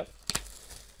fire.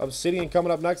 Obsidian coming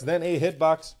up next, then a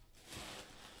hitbox.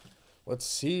 Let's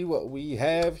see what we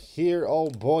have here. Oh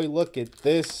boy, look at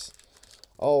this.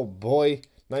 Oh boy,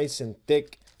 nice and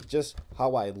thick, just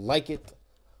how I like it.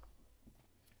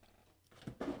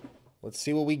 Let's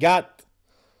see what we got.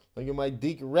 Look at my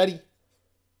Deke ready.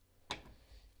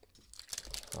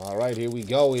 All right, here we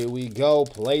go. Here we go.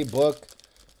 Playbook.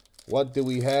 What do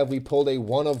we have? We pulled a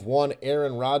 1-of-1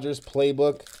 Aaron Rodgers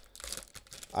playbook.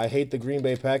 I hate the Green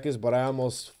Bay Packers, but I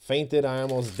almost fainted. I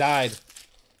almost died.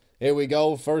 Here we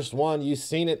go. First one. You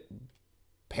seen it.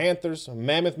 Panthers.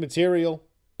 Mammoth material.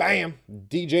 Bam.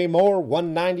 DJ Moore.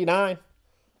 199.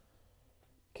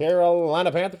 Carolina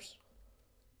Panthers.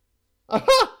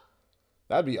 Aha!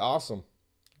 That'd be awesome.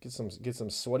 Get some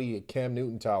sweaty Cam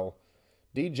Newton towel.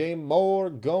 DJ Moore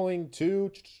going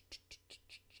to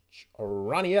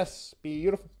Ronnie S.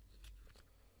 Beautiful.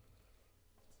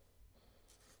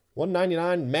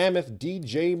 199 Mammoth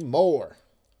DJ Moore.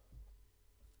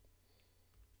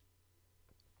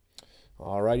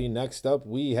 Alrighty, next up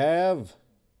we have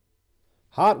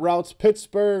Hot Routes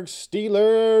Pittsburgh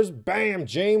Steelers. Bam!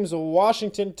 James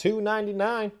Washington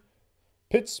 299.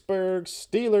 Pittsburgh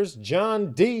Steelers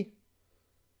John D.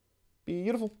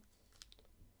 Beautiful.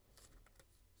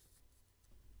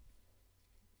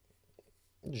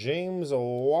 James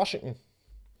Washington.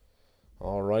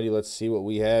 Alrighty, let's see what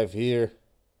we have here.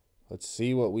 Let's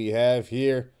see what we have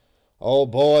here. Oh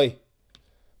boy.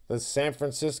 The San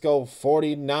Francisco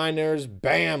 49ers.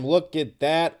 Bam, look at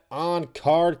that. On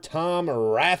card Tom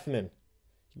Rathman.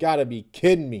 You gotta be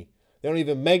kidding me. They don't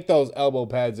even make those elbow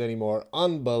pads anymore.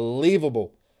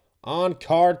 Unbelievable. On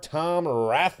card Tom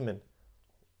Rathman.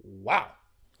 Wow.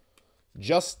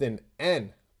 Justin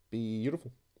N.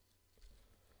 Beautiful.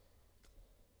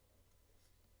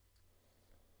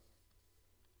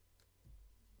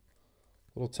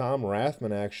 Little Tom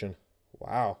Rathman action.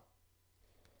 Wow.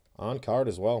 On card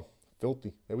as well.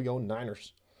 Filthy. There we go,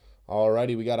 Niners.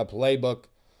 Alrighty, we got a playbook.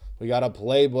 We got a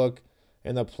playbook.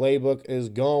 And the playbook is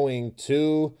going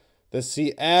to the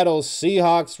Seattle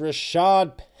Seahawks.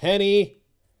 Rashad Penny.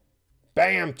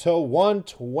 Bam, to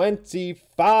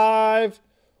 125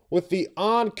 with the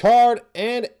on card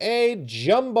and a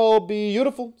jumbo.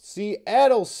 Beautiful.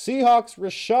 Seattle Seahawks.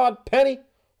 Rashad Penny.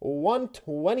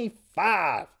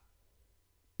 125.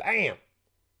 Bam.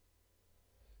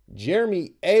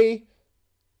 Jeremy A.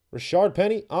 Rashard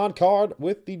Penny on card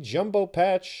with the jumbo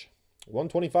patch.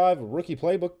 125 rookie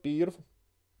playbook. Beautiful.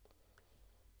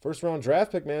 First round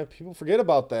draft pick, man. People forget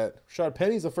about that. Rashard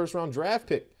Penny's a first round draft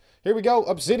pick. Here we go.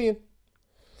 Obsidian.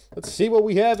 Let's see what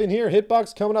we have in here.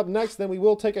 Hitbox coming up next. Then we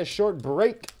will take a short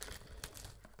break.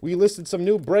 We listed some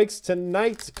new breaks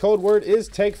tonight. Code word is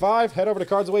Take 5. Head over to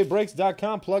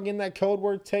cardsaway.breaks.com. Plug in that code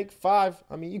word Take 5.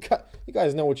 I mean, you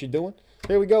guys know what you're doing.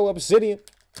 Here we go. Obsidian.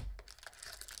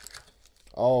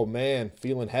 Oh, man.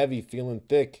 Feeling heavy. Feeling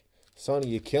thick. Sonny,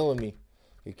 you're killing me.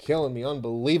 You're killing me.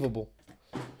 Unbelievable.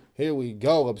 Here we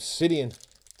go. Obsidian.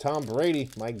 Tom Brady.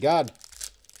 My God.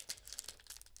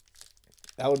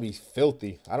 That would be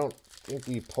filthy. I don't think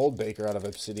we pulled Baker out of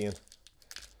Obsidian.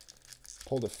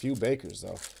 Pulled a few Bakers,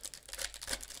 though.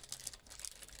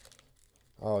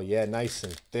 Oh, yeah. Nice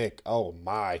and thick. Oh,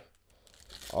 my.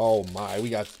 Oh, my. We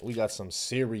got some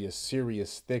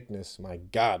serious thickness. My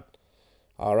God.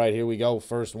 All right, here we go.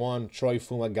 First one. Troy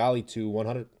Fumagalli to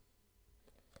 100.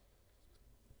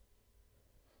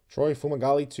 Troy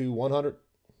Fumagalli to 100.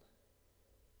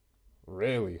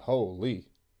 Really? Holy.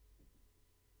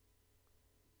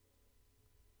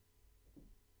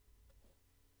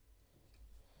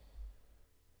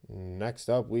 Next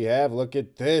up, we have, look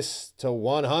at this, to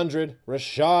 100,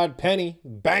 Rashad Penny.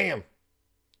 Bam!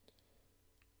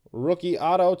 Rookie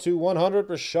auto to 100,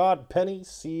 Rashad Penny,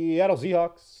 Seattle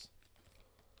Seahawks.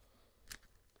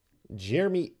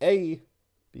 Jeremy A.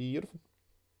 Beautiful.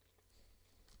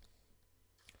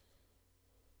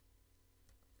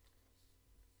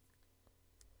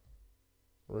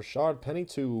 Rashad Penny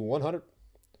to 100.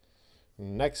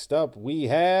 Next up, we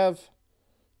have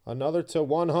another to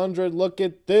 100. Look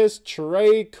at this.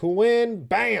 Trey Quinn.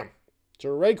 Bam.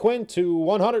 Trey Quinn to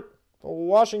 100.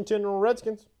 Washington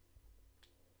Redskins.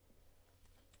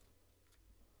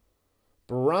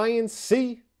 Brian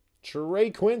C. Trey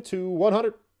Quinn to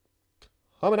 100.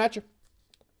 Coming at you.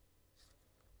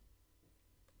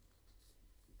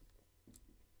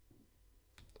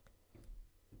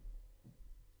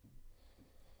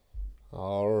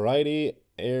 Alrighty.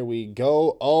 Here we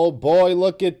go. Oh, boy,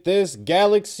 look at this.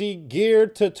 Galaxy Gear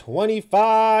to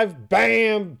 25.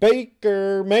 Bam!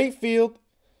 Baker Mayfield.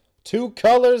 Two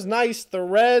colors. Nice. The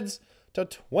Reds to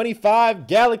 25.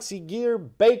 Galaxy Gear.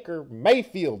 Baker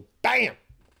Mayfield. Bam!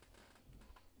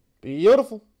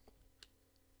 Beautiful.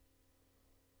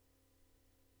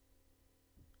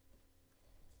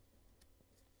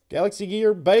 Galaxy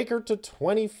Gear Baker to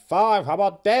 25. How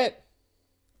about that?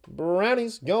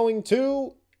 Brownies going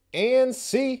to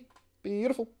NC.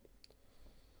 Beautiful.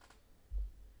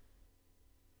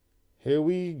 Here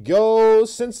we go.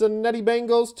 Cincinnati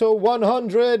Bengals to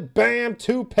 100. Bam.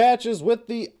 2 patches with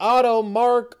the auto.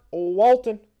 Mark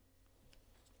Walton.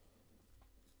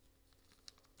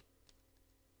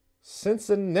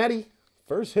 Cincinnati.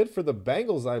 First hit for the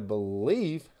Bengals, I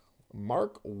believe.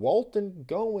 Mark Walton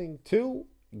going to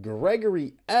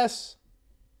Gregory S.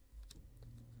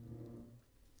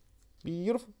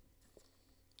 Beautiful.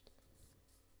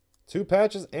 2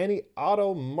 patches, any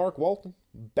auto, Mark Walton.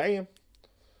 Bam.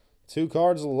 2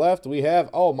 cards left. We have,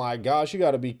 oh my gosh, you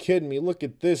got to be kidding me. Look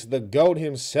at this. The GOAT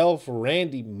himself,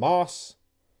 Randy Moss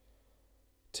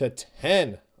to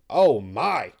 10. Oh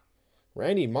my.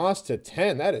 Randy Moss to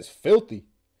 10. That is filthy.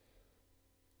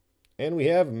 And we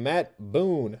have Matt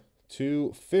Boone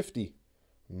to 50.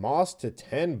 Moss to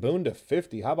 10, Boone to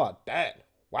 50. How about that?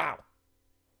 Wow.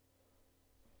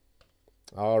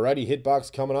 Alrighty,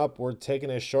 Hitbox coming up. We're taking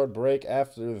a short break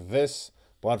after this.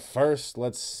 But first,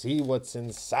 let's see what's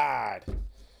inside.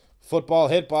 Football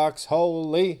Hitbox,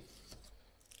 holy.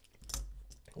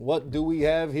 What do we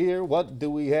have here? What do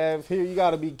we have here? You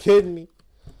got to be kidding me.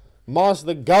 Moss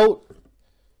the GOAT.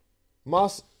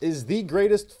 Moss is the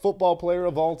greatest football player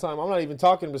of all time. I'm not even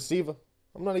talking receiver.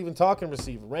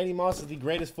 Randy Moss is the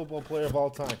greatest football player of all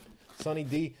time. Sonny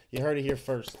D, you heard it here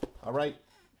first. All right?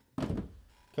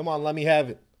 Come on, let me have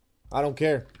it. I don't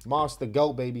care. Moss the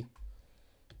GOAT, baby.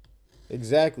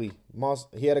 Exactly. Moss,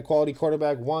 he had a quality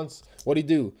quarterback once. What'd he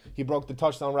do? He broke the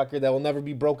touchdown record that will never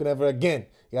be broken ever again.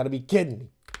 You got to be kidding me.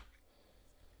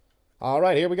 All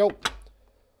right, here we go.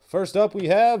 First up, we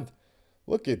have,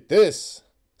 look at this.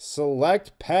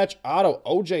 Select patch auto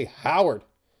O.J. Howard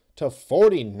to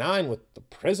 49 with the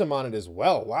prism on it as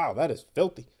well. Wow, that is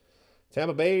filthy.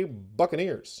 Tampa Bay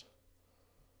Buccaneers.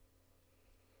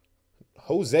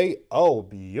 Jose O.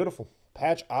 Beautiful.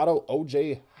 Patch auto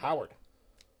O.J. Howard.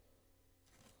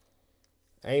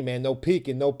 Hey, man, no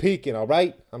peeking, all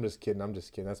right? I'm just kidding.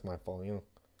 That's my fault, you know.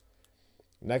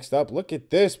 Next up, look at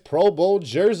this. Pro Bowl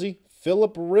jersey,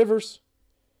 Phillip Rivers.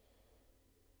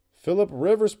 Phillip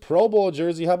Rivers Pro Bowl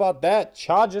jersey. How about that?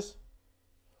 Chargers.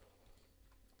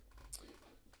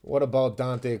 What about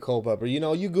Dante Culpepper? You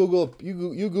know, you Google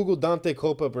Dante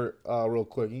Culpepper real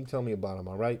quick. You can tell me about him,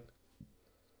 all right?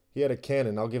 He had a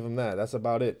cannon. I'll give him that. That's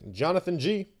about it. Jonathan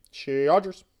G.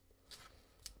 Chargers.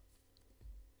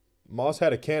 Moss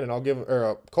had a cannon. I'll give him.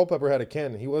 Or Culpepper had a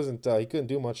cannon. He wasn't. He couldn't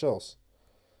do much else.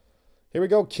 Here we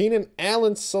go. Keenan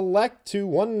Allen select to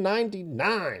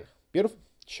 199. Beautiful.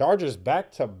 Chargers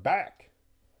back to back.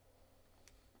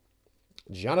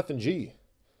 Jonathan G.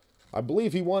 I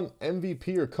believe he won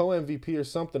MVP or co-MVP or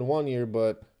something one year,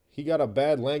 but he got a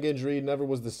bad leg injury. Never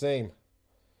was the same.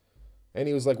 And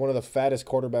he was like one of the fattest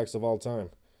quarterbacks of all time.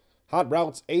 Hot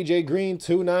Routes, AJ Green,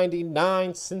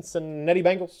 299, Cincinnati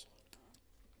Bengals.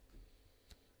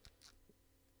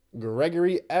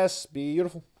 Gregory S.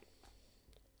 Beautiful.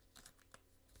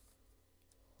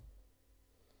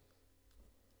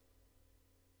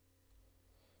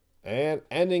 And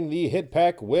ending the hit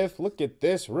pack with, look at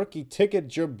this, rookie ticket,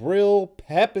 Jabril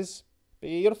Peppers.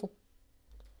 Beautiful.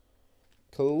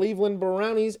 Cleveland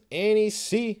Brownies, Annie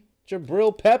C.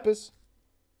 Jabril Peppers.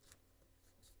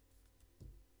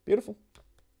 Beautiful.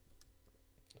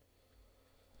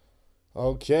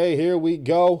 Okay, here we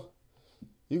go.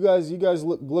 You guys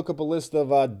look up a list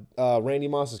of Randy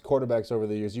Moss's quarterbacks over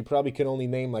the years. You probably can only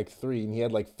name like 3, and he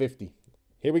had like 50.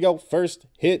 Here we go. First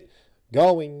hit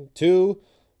going to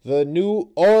the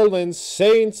New Orleans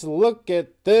Saints. Look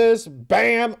at this.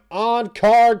 Bam! On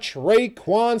card,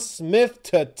 Traquan Smith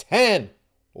to 10.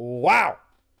 Wow.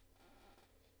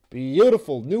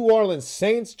 Beautiful. New Orleans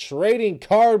Saints trading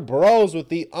card bros with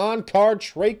the on-card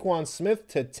Traquan Smith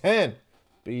to 10.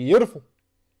 Beautiful.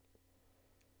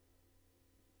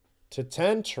 To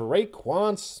 10,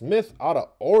 Traquan Smith out of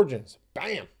Origins.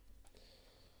 Bam.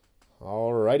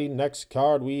 Alrighty, next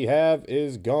card we have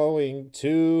is going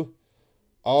to...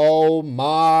 Oh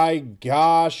my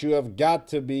gosh, you have got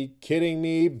to be kidding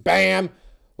me. Bam.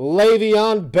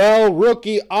 Le'Veon Bell,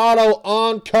 rookie auto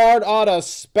on card out of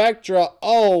Spectra.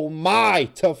 Oh my,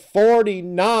 to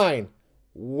 49.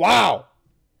 Wow.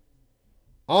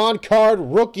 On card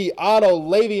rookie auto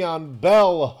Le'Veon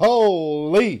Bell.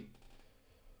 Holy.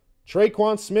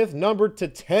 Traquan Smith numbered to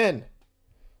 10.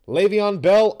 Le'Veon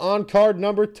Bell on card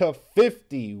numbered to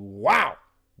 50. Wow.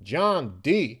 John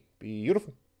D.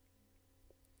 Beautiful.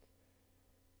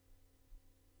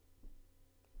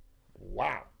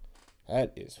 Wow.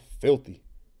 That is filthy.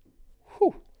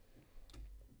 Whew.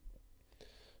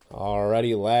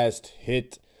 Alrighty, last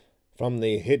hit from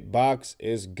the hit box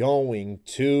is going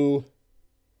to...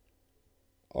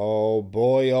 oh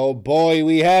boy,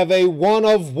 we have a 1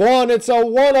 of 1. It's a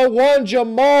 1 of 1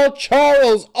 Jamaal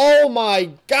Charles. Oh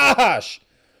my gosh.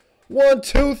 1,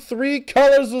 2, 3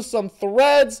 colors with some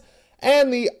threads.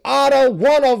 And the auto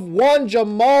 1 of 1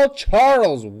 Jamaal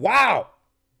Charles. Wow.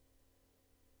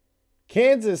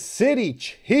 Kansas City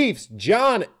Chiefs,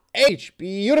 John H.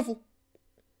 Beautiful.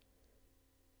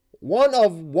 1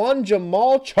 of 1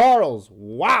 Jamaal Charles.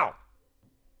 Wow.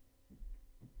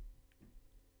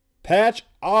 Patch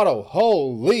auto.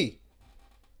 Holy.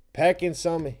 Packing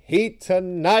some heat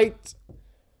tonight.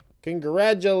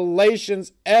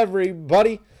 Congratulations,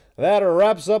 everybody. That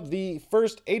wraps up the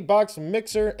first 8-box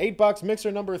mixer. 8-box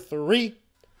mixer number 3.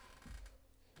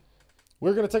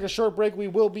 We're going to take a short break. We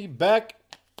will be back.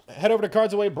 Head over to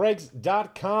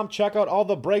CardsAwayBreaks.com. Check out all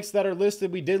the breaks that are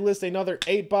listed. We did list another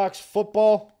 8-box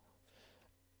football.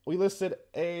 We listed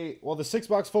the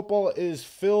 6-box football is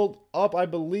filled up, I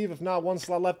believe, if not one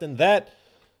slot left in that.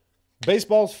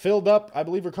 Baseball's filled up. I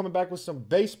believe we're coming back with some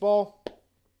baseball.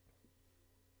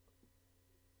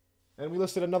 And we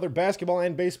listed another basketball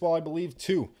and baseball, I believe,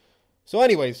 too. So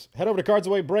anyways, head over to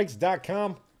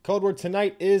CardsAwayBreaks.com. Code word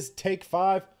tonight is Take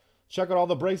 5. Check out all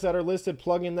the breaks that are listed.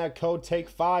 Plug in that code Take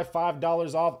 5.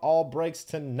 $5 off all breaks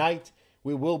tonight.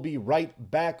 We will be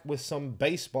right back with some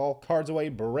baseball.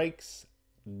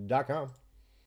 CardsAwayBreaks.com.